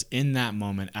because in that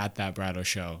moment at that bridal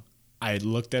show, I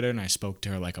looked at her and I spoke to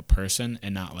her like a person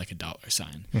and not like a dollar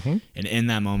sign. Mm-hmm. And in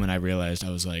that moment, I realized I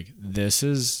was like, this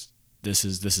is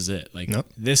it. Like yep.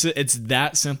 It's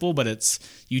that simple, but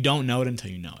you don't know it until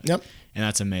you know it. Yep. And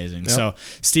that's amazing. Yep. So,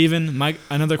 Steven,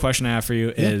 another question I have for you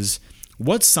is,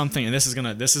 what's something? And this is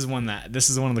one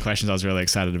of the questions I was really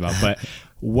excited about. But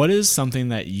what is something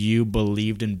that you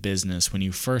believed in business when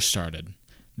you first started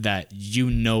that you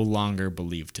no longer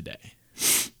believe today?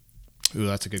 Ooh,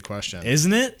 that's a good question.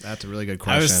 Isn't it? That's a really good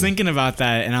question. I was thinking about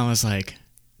that and I was like,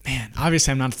 man,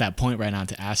 obviously I'm not at that point right now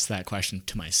to ask that question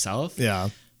to myself. Yeah.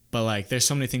 But like, there's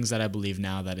so many things that I believe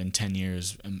now that in 10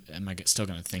 years, am I still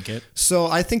going to think it? So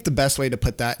I think the best way to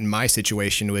put that in my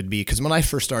situation would be, because when I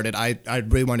first started, I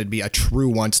really wanted to be a true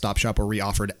one-stop shop where we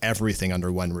offered everything under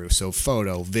one roof. So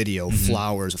photo, video, mm-hmm.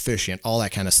 flowers, officiant, all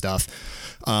that kind of stuff.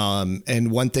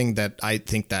 And one thing that I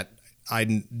think that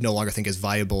I no longer think is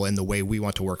viable in the way we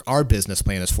want to work our business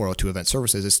plan as 402 Event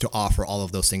Services is to offer all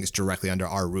of those things directly under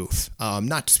our roof.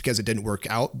 Not just because it didn't work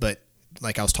out, but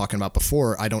like I was talking about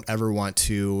before, I don't ever want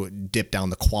to dip down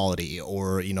the quality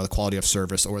or, the quality of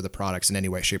service or the products in any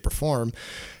way, shape, or form.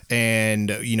 And,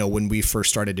 when we first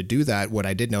started to do that, what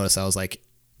I did notice, I was like,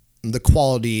 the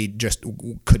quality just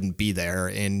couldn't be there.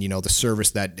 And, the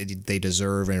service that they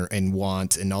deserve and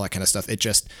want and all that kind of stuff,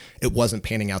 it wasn't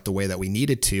panning out the way that we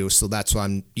needed to. So that's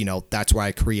why that's why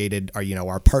I created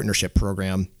our partnership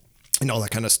program and all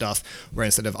that kind of stuff, where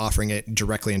instead of offering it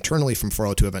directly internally from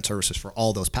 402 Event Services for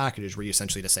all those packages, where you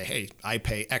essentially just say, hey, I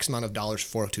pay X amount of dollars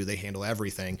for 402, they handle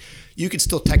everything. You could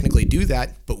still technically do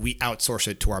that, but we outsource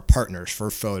it to our partners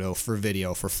for photo, for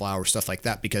video, for flowers, stuff like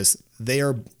that, because they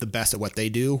are the best at what they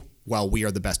do while we are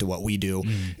the best at what we do.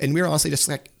 And we're honestly just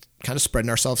like kind of spreading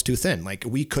ourselves too thin. Like,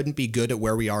 we couldn't be good at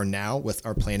where we are now with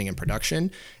our planning and production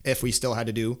if we still had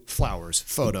to do flowers,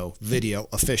 photo, video,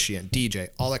 officiant, DJ,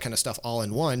 all that kind of stuff all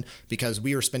in one, because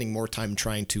we were spending more time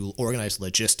trying to organize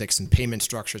logistics and payment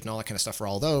structures and all that kind of stuff for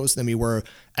all those than we were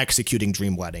executing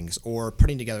dream weddings or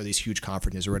putting together these huge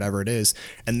conferences or whatever it is.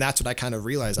 And that's what I kind of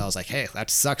realized. I was like, hey,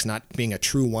 that sucks not being a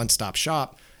true one-stop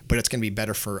shop, but it's going to be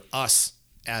better for us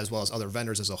as well as other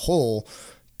vendors as a whole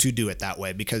to do it that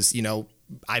way, because,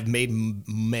 I've made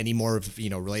many more,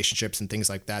 relationships and things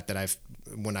like that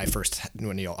when I first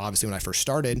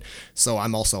started. So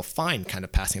I'm also fine kind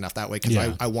of passing it off that way,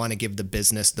 because I want to give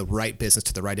the right business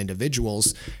to the right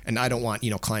individuals. And I don't want,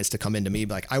 clients to come into me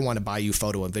like, I want to buy you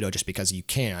photo and video just because you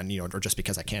can, or just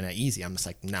because I can at easy. I'm just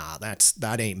like, nah,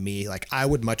 that ain't me. Like, I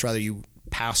would much rather you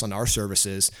pass on our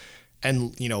services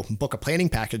and, book a planning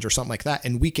package or something like that.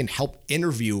 And we can help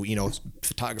interview,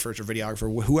 photographers or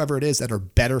videographer, whoever it is, that are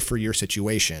better for your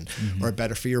situation, mm-hmm. or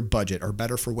better for your budget or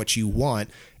better for what you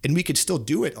want. And we could still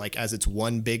do it like as it's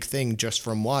one big thing just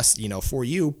from us, for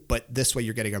you. But this way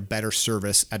you're getting a better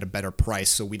service at a better price.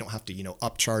 So we don't have to,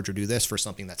 upcharge or do this for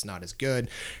something that's not as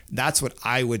good. That's what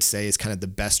I would say is kind of the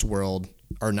best world,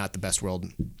 or not the best world.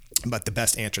 But the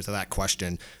best answer to that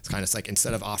question is kind of like,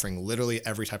 instead of offering literally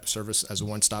every type of service as a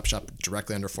one-stop shop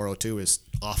directly under 402, is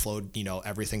offload,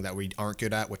 everything that we aren't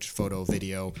good at, which is photo,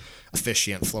 video,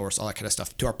 officiant, florist, all that kind of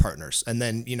stuff, to our partners. And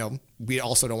then, we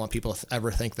also don't want people to ever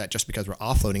think that just because we're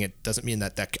offloading it doesn't mean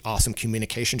that that awesome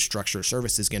communication structure or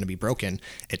service is going to be broken.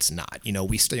 It's not.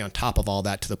 We stay on top of all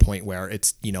that to the point where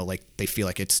it's, like they feel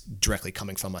like it's directly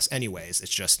coming from us anyways.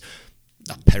 It's just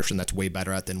a person that's way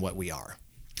better at than what we are.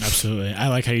 Absolutely. I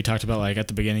like how you talked about, like, at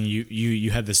the beginning,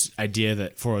 you had this idea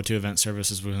that 402 Event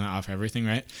Services was going to offer everything,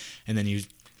 right? And then you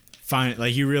find,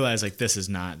 like, you realize, like, this is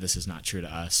not true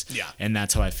to us. Yeah. And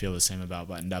that's how I feel the same about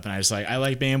Buttoned Up. And I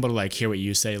like being able to, like, hear what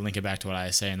you say, link it back to what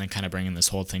I say, and then kind of bringing this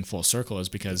whole thing full circle, is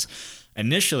because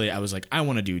initially I was like, I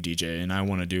want to do DJ and I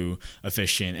want to do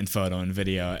officiant and photo and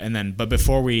video. And then, but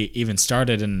before we even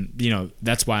started, and,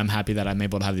 that's why I'm happy that I'm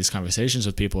able to have these conversations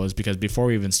with people, is because before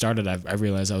we even started, I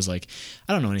realized I was like,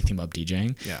 I don't know anything about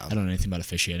DJing. Yeah. I don't know anything about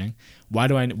officiating. Why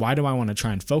do I want to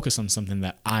try and focus on something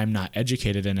that I'm not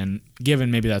educated in? And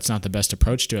given maybe that's not the best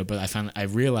approach to it, but I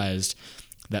realized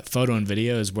that photo and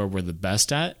video is where we're the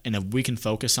best at. And if we can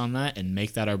focus on that and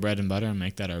make that our bread and butter and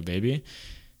make that our baby,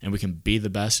 and we can be the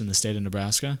best in the state of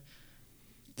Nebraska,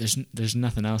 there's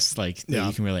nothing else that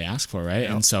you can really ask for, right? Yep.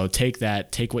 And so take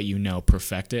what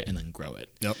perfect it, and then grow it.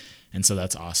 Yep. And so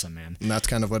that's awesome, man. And that's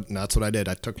what I did.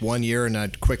 I took 1 year, and I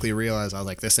quickly realized I was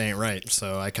like, this ain't right.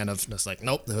 So I kind of just like,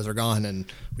 nope, those are gone. And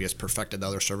we just perfected the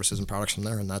other services and products from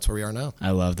there. And that's where we are now.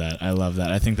 I love that.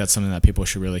 I think that's something that people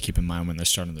should really keep in mind when they're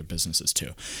starting their businesses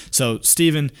too. So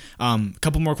Steven, a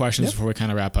couple more questions before we kind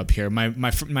of wrap up here. My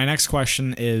next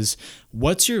question is,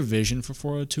 what's your vision for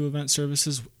 402 Event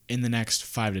Services in the next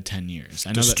 5 to 10 years?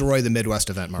 Destroy the Midwest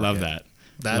event market. Love that.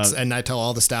 And I tell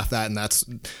all the staff that, and that's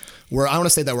where I want to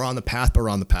say that we're on the path, but we're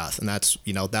on the path, and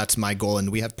that's my goal.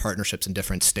 And we have partnerships in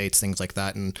different states, things like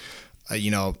that, and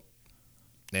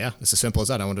it's as simple as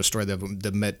that. I want to destroy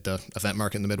the event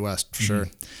market in the Midwest for sure.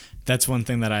 That's one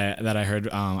thing that I heard.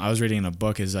 I was reading in a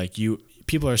book, is like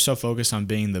people are so focused on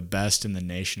being the best in the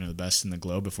nation or the best in the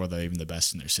globe before they're even the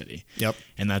best in their city. Yep.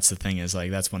 And that's the thing, is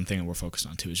like, that's one thing that we're focused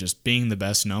on too, is just being the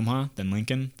best in Omaha, then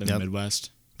Lincoln, then the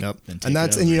Midwest. Yep. And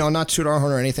not shoot our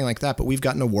horn or anything like that, but we've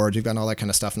gotten awards, we've gotten all that kind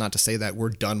of stuff. Not to say that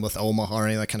we're done with Omaha or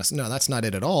any of that kind of stuff. No, that's not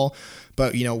it at all.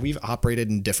 But, we've operated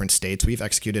in different states. We've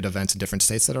executed events in different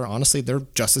states that are honestly, they're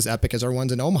just as epic as our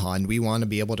ones in Omaha. And we want to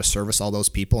be able to service all those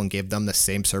people and give them the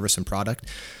same service and product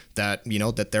that,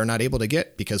 that they're not able to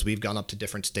get, because we've gone up to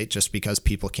different states just because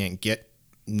people can't get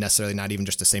necessarily not even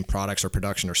just the same products or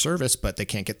production or service, but they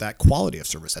can't get that quality of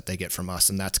service that they get from us.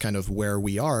 And that's kind of where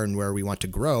we are and where we want to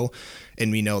grow.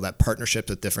 And we know that partnerships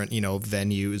with different,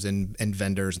 venues and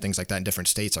vendors and things like that in different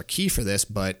states are key for this.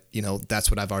 But,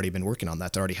 that's what I've already been working on.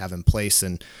 That's already have in place.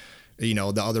 And,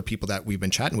 the other people that we've been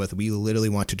chatting with, we literally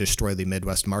want to destroy the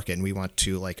Midwest market, and we want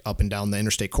to, like, up and down the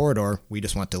interstate corridor, we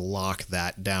just want to lock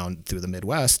that down through the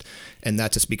Midwest. And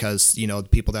that's just because, the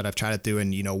people that I've chatted through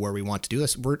and, where we want to do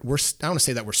this, we're I don't want to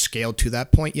say that we're scaled to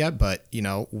that point yet, but,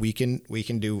 we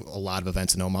can do a lot of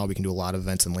events in Omaha. We can do a lot of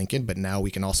events in Lincoln, but now we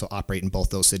can also operate in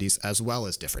both those cities as well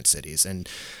as different cities. And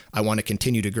I want to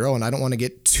continue to grow, and I don't want to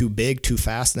get too big too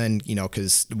fast then,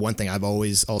 because one thing I've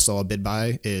always also abid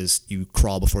by is you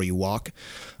crawl before you walk.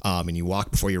 And you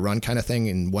walk before you run, kind of thing,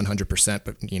 and 100%.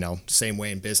 But same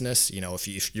way in business.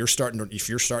 If you're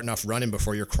starting off running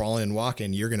before you're crawling and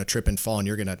walking, you're gonna trip and fall, and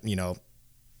you're gonna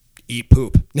eat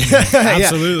poop.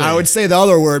 Absolutely. Yeah, I would say the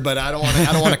other word, but I don't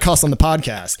want to cuss on the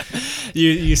podcast.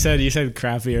 You said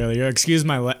crappy earlier. Excuse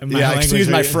my language. Excuse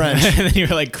my French. And then you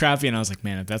were like crappy, and I was like,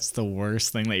 man, if that's the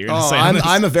worst thing that you're gonna say.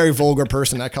 I'm a very vulgar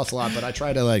person. I cuss a lot, but I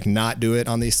try to not do it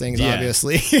on these things,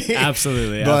 obviously.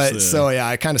 Absolutely. But so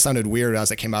I kind of sounded weird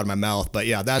as it came out of my mouth. But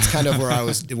yeah, that's kind of where I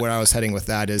was heading with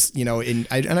that. Is and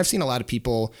I've seen a lot of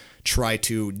people try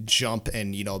to jump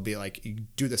and be like,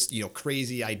 do this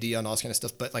crazy idea and all this kind of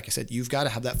stuff, but like I said, you've got to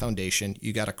have that foundation.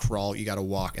 You got to crawl, you got to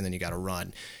walk, and then you got to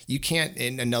run. You can't.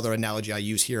 And another analogy I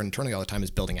use here internally all the time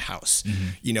is building a house.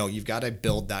 You've got to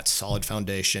build that solid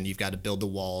foundation. You've got to build the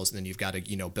walls, and then you've got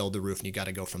to build the roof, and you got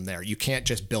to go from there. You can't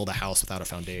just build a house without a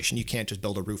foundation. You can't just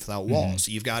build a roof without walls.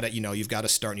 You've got to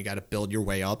start, and you got to build your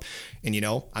way up. And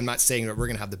I'm not saying that we're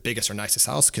gonna have the biggest or nicest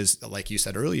house, because like you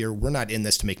said earlier, we're not in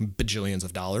this to make bajillions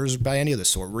of dollars by any of the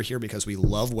sort. We're here because we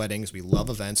love weddings, we love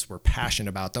events, we're passionate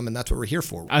about them, and that's what we're here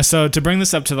for. So to bring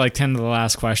this up to 10 to the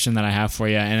last question that I have for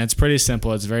you, and it's pretty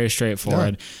simple, it's very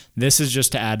straightforward. Yeah. This is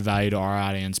just to add value to our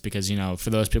audience, because for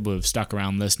those people who've stuck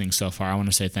around listening so far, I want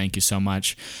to say thank you so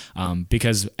much,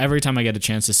 because every time I get a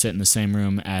chance to sit in the same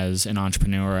room as an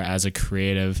entrepreneur, as a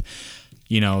creative,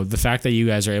 the fact that you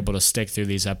guys are able to stick through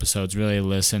these episodes, really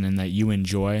listen, and that you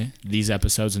enjoy these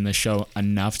episodes and this show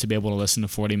enough to be able to listen to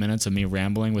 40 minutes of me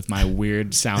rambling with my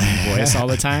weird sounding voice all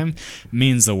the time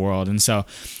means the world. And so,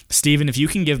 Steven, if you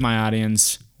can give my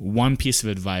audience one piece of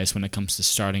advice when it comes to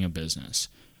starting a business,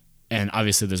 and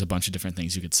obviously there's a bunch of different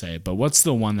things you could say, but what's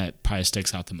the one that probably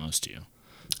sticks out the most to you?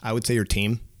 I would say your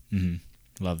team.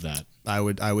 Mm-hmm. Love that. I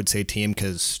would say team,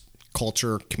 because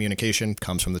culture, communication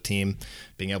comes from the team.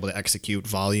 Being able to execute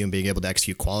volume, being able to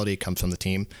execute quality comes from the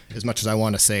team. As much as I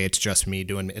want to say it's just me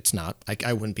doing it, it's not.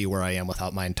 I wouldn't be where I am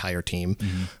without my entire team.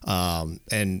 Mm-hmm.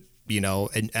 And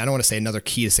I don't want to say another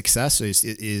key to success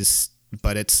is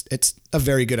but it's a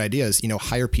very good idea is,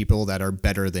 hire people that are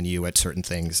better than you at certain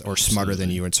things, or smarter than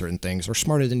you in certain things, or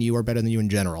smarter than you or better than you in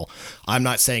general. I'm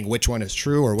not saying which one is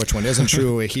true or which one isn't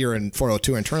true here in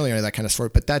 402 internally or that kind of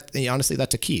sort, but that, honestly,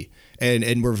 that's a key.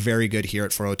 And we're very good here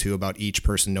at 402 about each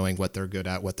person knowing what they're good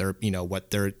at, what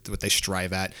they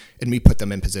strive at, and we put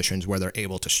them in positions where they're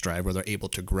able to strive, where they're able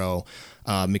to grow,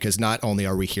 because not only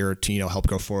are we here to help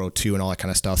grow 402 and all that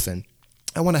kind of stuff, and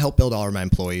I want to help build all of my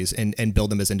employees and build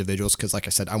them as individuals, because like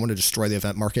I said, I want to destroy the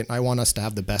event market. I want us to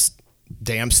have the best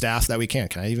damn staff that we can.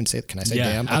 Can I say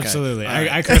damn? Okay. Absolutely.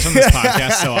 I curse on this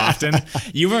podcast so often.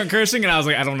 You weren't cursing, and I was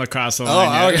like, I don't want to cross the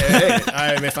line yet.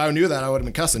 Okay. Hey, if I knew that, I would have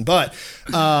been cussing. But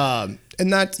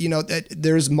and that,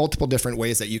 there's multiple different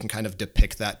ways that you can kind of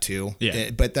depict that too.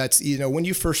 Yeah. But that's, when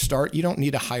you first start, you don't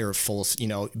need to hire full,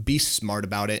 be smart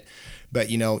about it, but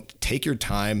take your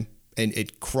time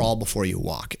and crawl before you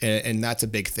walk. And that's a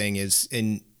big thing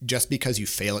just because you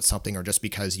fail at something, or just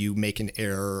because you make an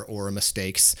error or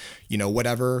mistakes,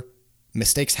 whatever,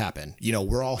 mistakes happen.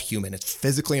 We're all human. It's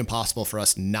physically impossible for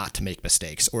us not to make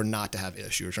mistakes, or not to have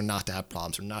issues, or not to have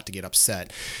problems, or not to get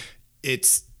upset.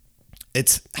 It's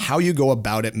how you go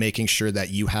about it, making sure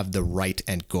that you have the right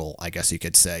end goal, I guess you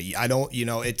could say. I don't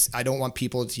want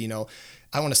people to,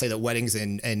 I want to say that weddings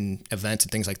and events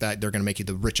and things like that, they're going to make you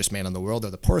the richest man in the world or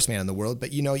the poorest man in the world.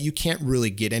 But, you can't really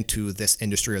get into this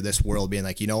industry or this world being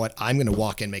like, what, I'm going to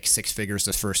walk in, make 6 figures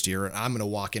this first year. And I'm going to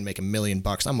walk in, make $1 million.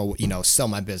 I'm going to, sell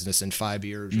my business in 5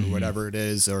 years, or whatever it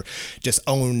is, or just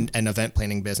own an event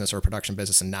planning business or a production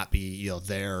business and not be,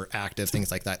 there active,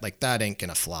 things like that. Like, that ain't going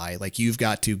to fly. Like, you've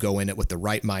got to go in it with the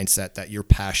right mindset, that you're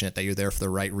passionate, that you're there for the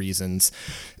right reasons,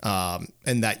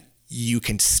 and that you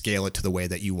can scale it to the way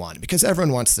that you want, because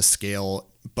everyone wants to scale,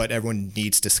 but everyone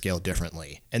needs to scale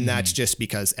differently. And that's just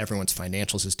because everyone's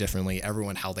financials is differently.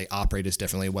 Everyone, how they operate is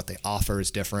differently. What they offer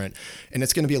is different. And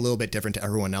it's going to be a little bit different to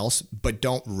everyone else, but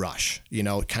don't rush,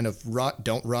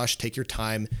 don't rush, take your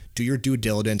time, do your due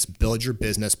diligence, build your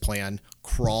business plan,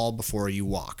 crawl before you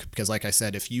walk. Because like I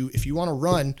said, if you want to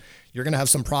run, you're going to have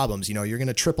some problems. You're going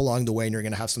to trip along the way, and you're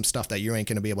going to have some stuff that you ain't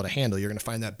going to be able to handle. You're going to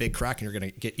find that big crack, and you're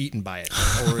going to get eaten by it.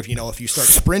 Or if you start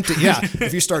sprinting,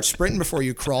 if you start sprinting before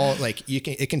you crawl, like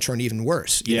it can turn even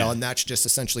worse, and that's just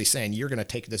essentially saying you're going to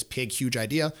take this big, huge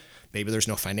idea. Maybe there's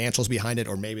no financials behind it,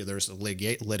 or maybe there's a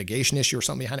litigation issue or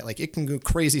something behind it. Like, it can go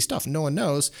crazy stuff. No one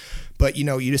knows, but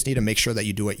you just need to make sure that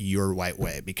you do it your right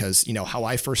way, because how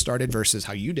I first started versus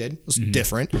how you did was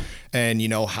different. And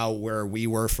how where we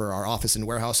were for our office and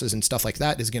warehouses and stuff like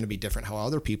that is going to be different, how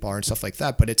other people are and stuff like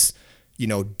that. But it's,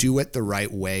 do it the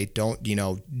right way. Don't,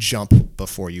 jump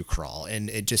before you crawl, and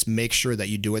it just make sure that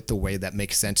you do it the way that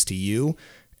makes sense to you,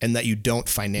 and that you don't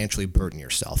financially burden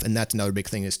yourself. And that's another big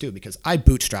thing is too, because I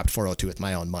bootstrapped 402 with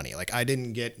my own money. Like, I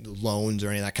didn't get loans or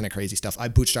any of that kind of crazy stuff. I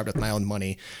bootstrapped with my own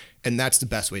money. And that's the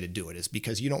best way to do it, is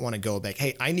because you don't want to go back,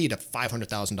 hey, I need a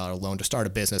 $500,000 loan to start a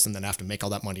business, and then I have to make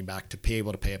all that money back to be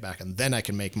able to pay it back, and then I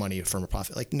can make money from a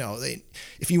profit. Like, no,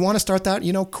 if you want to start that,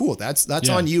 cool. That's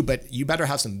on you, but you better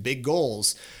have some big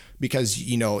goals. Because,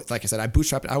 like I said, I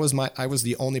bootstrapped. I was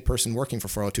the only person working for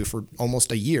 402 for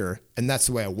almost a year. And that's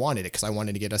the way I wanted it, because I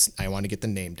wanted to get the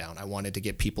name down. I wanted to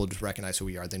get people to recognize who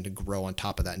we are, then to grow on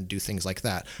top of that and do things like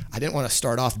that. I didn't want to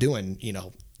start off doing,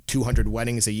 200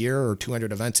 weddings a year or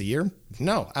 200 events a year.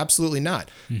 No, absolutely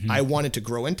not. I wanted to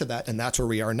grow into that. And that's where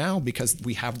we are now, because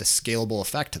we have the scalable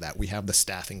effect to that. We have the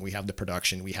staffing, we have the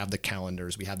production, we have the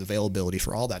calendars, we have the availability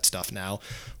for all that stuff now,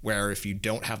 where if you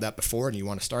don't have that before and you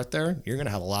want to start there, you're going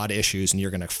to have a lot of issues, and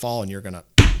you're going to fall, and you're going to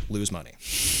lose money.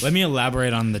 Let me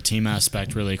elaborate on the team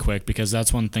aspect really quick, because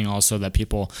that's one thing also that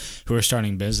people who are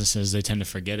starting businesses, they tend to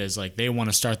forget, is like, they want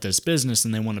to start this business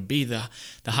and they want to be the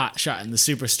hot shot and the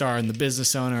superstar and the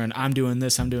business owner, and I'm doing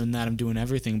this, I'm doing that, I'm doing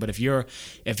everything. But if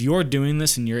you're doing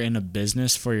this and you're in a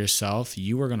business for yourself,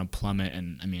 you are going to plummet.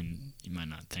 And I mean, you might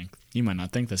not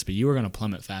think this, but you are going to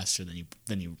plummet faster than you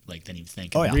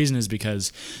think. Oh, And the reason is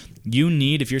because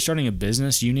if you're starting a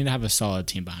business, you need to have a solid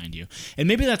team behind you. And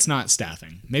maybe that's not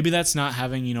staffing. Maybe that's not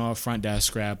having, a front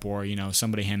desk rep or,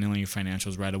 somebody handling your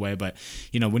financials right away. But,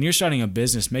 when you're starting a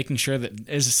business, making sure that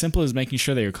as simple as making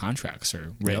sure that your contracts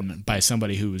are written by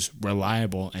somebody who's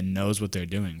reliable and knows what they're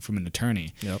doing, from an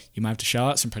attorney. Yep. You might have to shell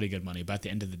out some pretty good money, but at the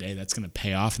end of the day, that's going to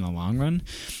pay off in the long run.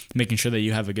 Making sure that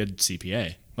you have a good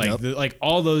CPA. Like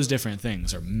all those different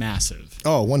things are massive.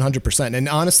 Oh, 100%. And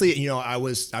honestly, I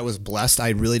was blessed. I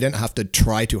really didn't have to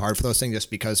try too hard for those things, just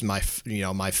because my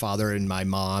father and my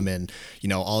mom and,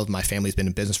 all of my family's been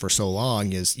in business for so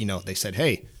long they said,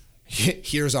 hey,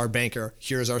 here's our banker,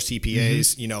 here's our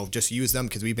CPAs, just use them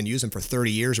because we've been using them for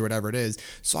 30 years or whatever it is.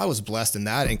 So I was blessed in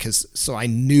that. And so I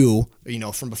knew,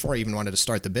 from before I even wanted to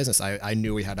start the business, I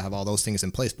knew we had to have all those things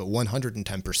in place. But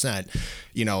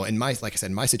 110%, like I said,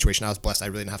 in my situation, I was blessed. I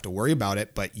really didn't have to worry about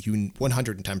it, but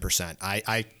 110%.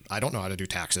 I don't know how to do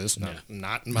taxes.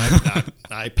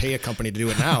 I pay a company to do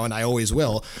it now, and I always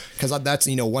will, because that's,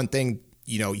 one thing.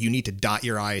 You need to dot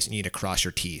your I's and you need to cross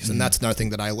your T's. And that's another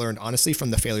thing that I learned, honestly,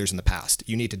 from the failures in the past.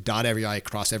 You need to dot every I,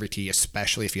 cross every T,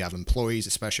 especially if you have employees,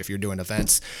 especially if you're doing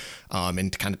events.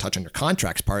 And to kind of touch on your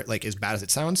contracts part, like, as bad as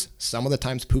it sounds, some of the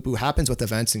times poo-poo happens with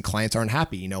events and clients aren't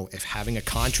happy. If having a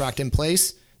contract in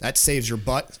place, that saves your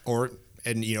butt,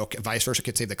 and vice versa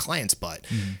could save the client's butt.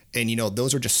 And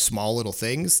those are just small little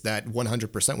things that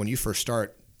 100%, when you first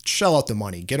start, shell out the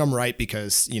money, get them right,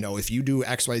 because if you do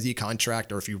XYZ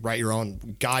contract, or if you write your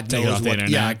own, God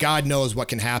knows what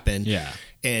can happen. Yeah.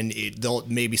 And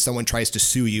maybe someone tries to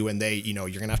sue you, and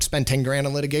you're gonna have to spend 10 grand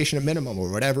on litigation at minimum,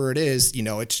 or whatever it is.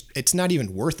 It's not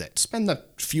even worth it. Spend the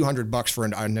few $100 for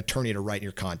an attorney to write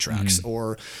your contracts,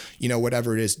 or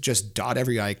whatever it is. Just dot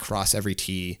every I, cross every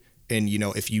T. And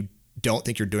if you don't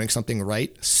think you're doing something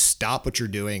right, stop what you're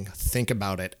doing, think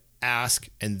about it, ask,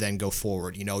 and then go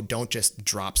forward. Don't just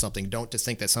drop something. Don't just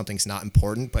think that something's not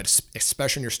important. But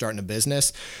especially when you're starting a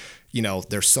business,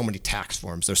 there's so many tax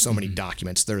forms, there's so many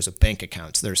documents, there's a bank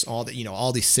accounts, there's all the,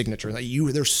 all these signatures.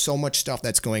 There's so much stuff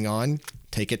that's going on.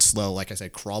 Take it slow. Like I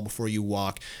said, crawl before you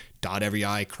walk. Dot every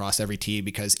I, cross every T,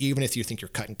 because even if you think you're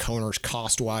cutting corners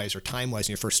cost-wise or time-wise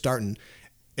when you're first starting,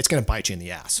 it's going to bite you in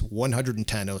the ass.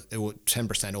 10%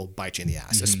 it will bite you in the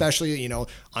ass. Especially,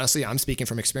 honestly, I'm speaking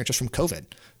from experience just from COVID.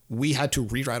 We had to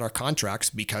rewrite our contracts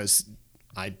because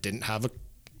I didn't have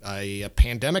a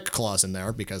pandemic clause in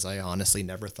there, because I honestly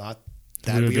never thought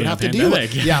that we would have to deal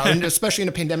with. Yeah, and especially in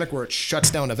a pandemic where it shuts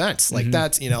down events. Like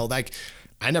that's,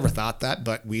 I never thought that,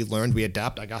 but we learned, we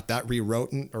adapt. I got that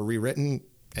rewritten,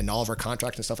 and all of our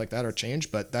contracts and stuff like that are changed.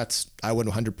 But I would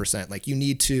 100%, like, you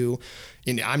need to,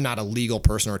 I'm not a legal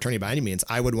person or attorney by any means.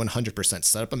 I would 100%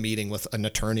 set up a meeting with an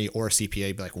attorney or a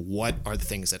CPA, be like, what are the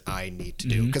things that I need to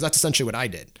do? Because that's essentially what I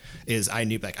did, is I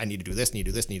need to do this, need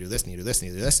to do this, need to do this, need to do this,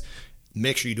 need to do this.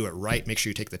 Make sure you do it right. Make sure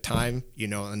you take the time.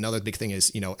 Another big thing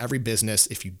is, every business,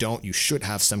 if you don't, you should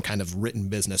have some kind of written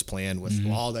business plan with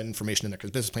all that information in there,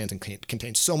 because business plans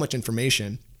contain so much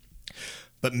information.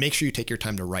 But make sure you take your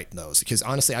time to write those, because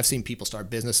honestly, I've seen people start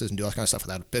businesses and do all that kind of stuff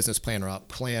without a business plan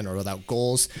or without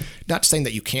goals. Not saying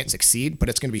that you can't succeed, but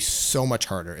it's going to be so much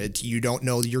harder. You don't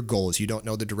know your goals. You don't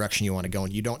know the direction you want to go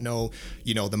in. You don't know,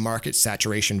 the market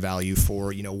saturation value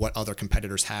for, what other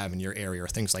competitors have in your area or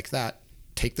things like that.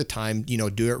 Take the time,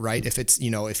 do it right. If it's,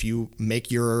 if you make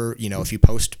your, if you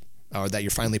post or that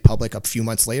you're finally public a few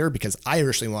months later, because I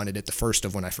originally wanted it the first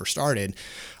of when I first started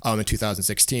in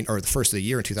 2016, or the first of the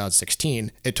year in 2016.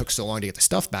 It took so long to get the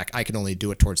stuff back. I could only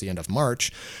do it towards the end of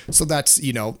March. So that's,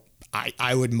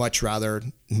 I would much rather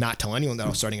not tell anyone that I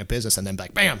was starting a business and then be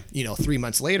like, bam, 3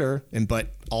 months later,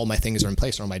 but all my things are in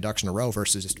place, all my ducks in a row,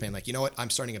 versus just being like, I'm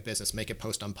starting a business, make it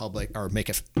post on public, or make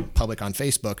it public on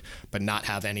Facebook, but not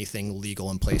have anything legal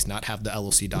in place, not have the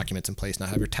LLC documents in place, not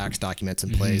have your tax documents in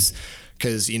place.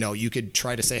 Because, you could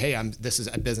try to say, hey,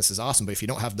 business is awesome. But if you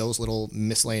don't have those little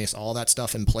miscellaneous, all that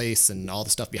stuff in place and all the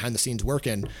stuff behind the scenes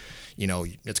working,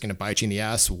 it's going to bite you in the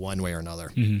ass one way or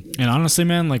another. And honestly,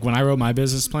 man, like when I wrote my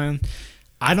business plan,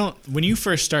 when you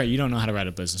first start, you don't know how to write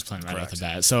a business plan right off the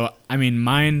bat. So, I mean,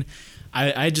 mine,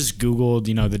 I just Googled,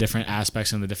 the different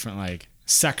aspects and the different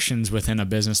sections within a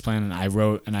business plan, and I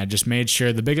wrote, and I just made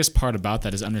sure the biggest part about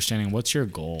that is understanding what's your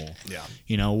goal. Yeah.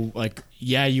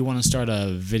 You want to start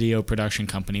a video production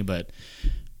company, but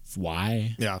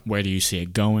why? Yeah. Where do you see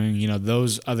it going?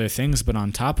 Those other things. But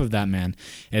on top of that, man,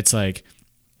 it's like,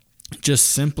 just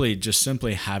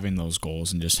simply having those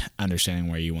goals and just understanding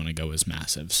where you want to go is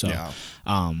massive. So,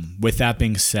 with that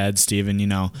being said,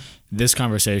 Steven, this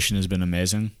conversation has been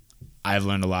amazing. I've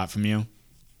learned a lot from you.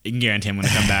 you can guarantee I'm going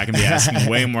to come back and be asking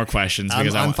way more questions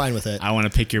because I'm fine with it. I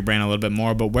want to pick your brain a little bit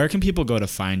more. But where can people go to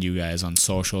find you guys on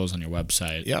socials, on your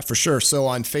website? Yeah, for sure. So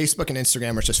on Facebook and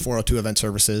Instagram, it's just 402 Event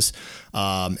Services.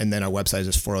 And then our website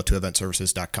is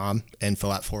 402eventservices.com,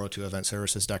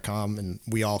 info@402eventservices.com. And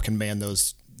we all can man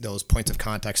those points of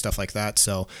contact, stuff like that.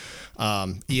 So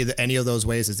either any of those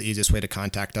ways is the easiest way to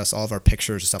contact us. All of our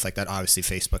pictures and stuff like that, obviously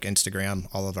Facebook, Instagram,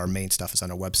 all of our main stuff is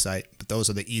on our website. But those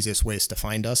are the easiest ways to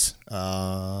find us.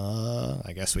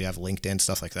 I guess we have LinkedIn,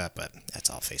 stuff like that, but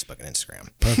that's all Facebook and Instagram.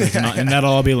 Perfect. And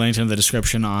that'll all be linked in the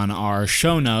description on our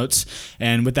show notes.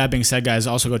 And with that being said, guys,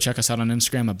 also go check us out on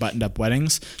Instagram at Buttoned Up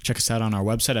Weddings. Check us out on our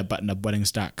website at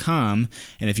buttonedupweddings.com.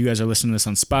 And if you guys are listening to this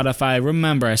on Spotify,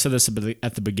 remember, I said this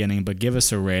at the beginning, but give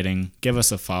us a rating, give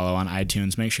us a follow on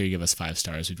iTunes. Make sure you give us 5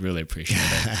 stars. We'd really appreciate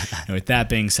it. And with that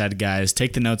being said, guys,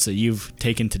 take the notes that you've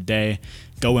taken today,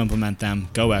 go implement them,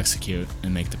 go execute,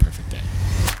 and make the perfect day.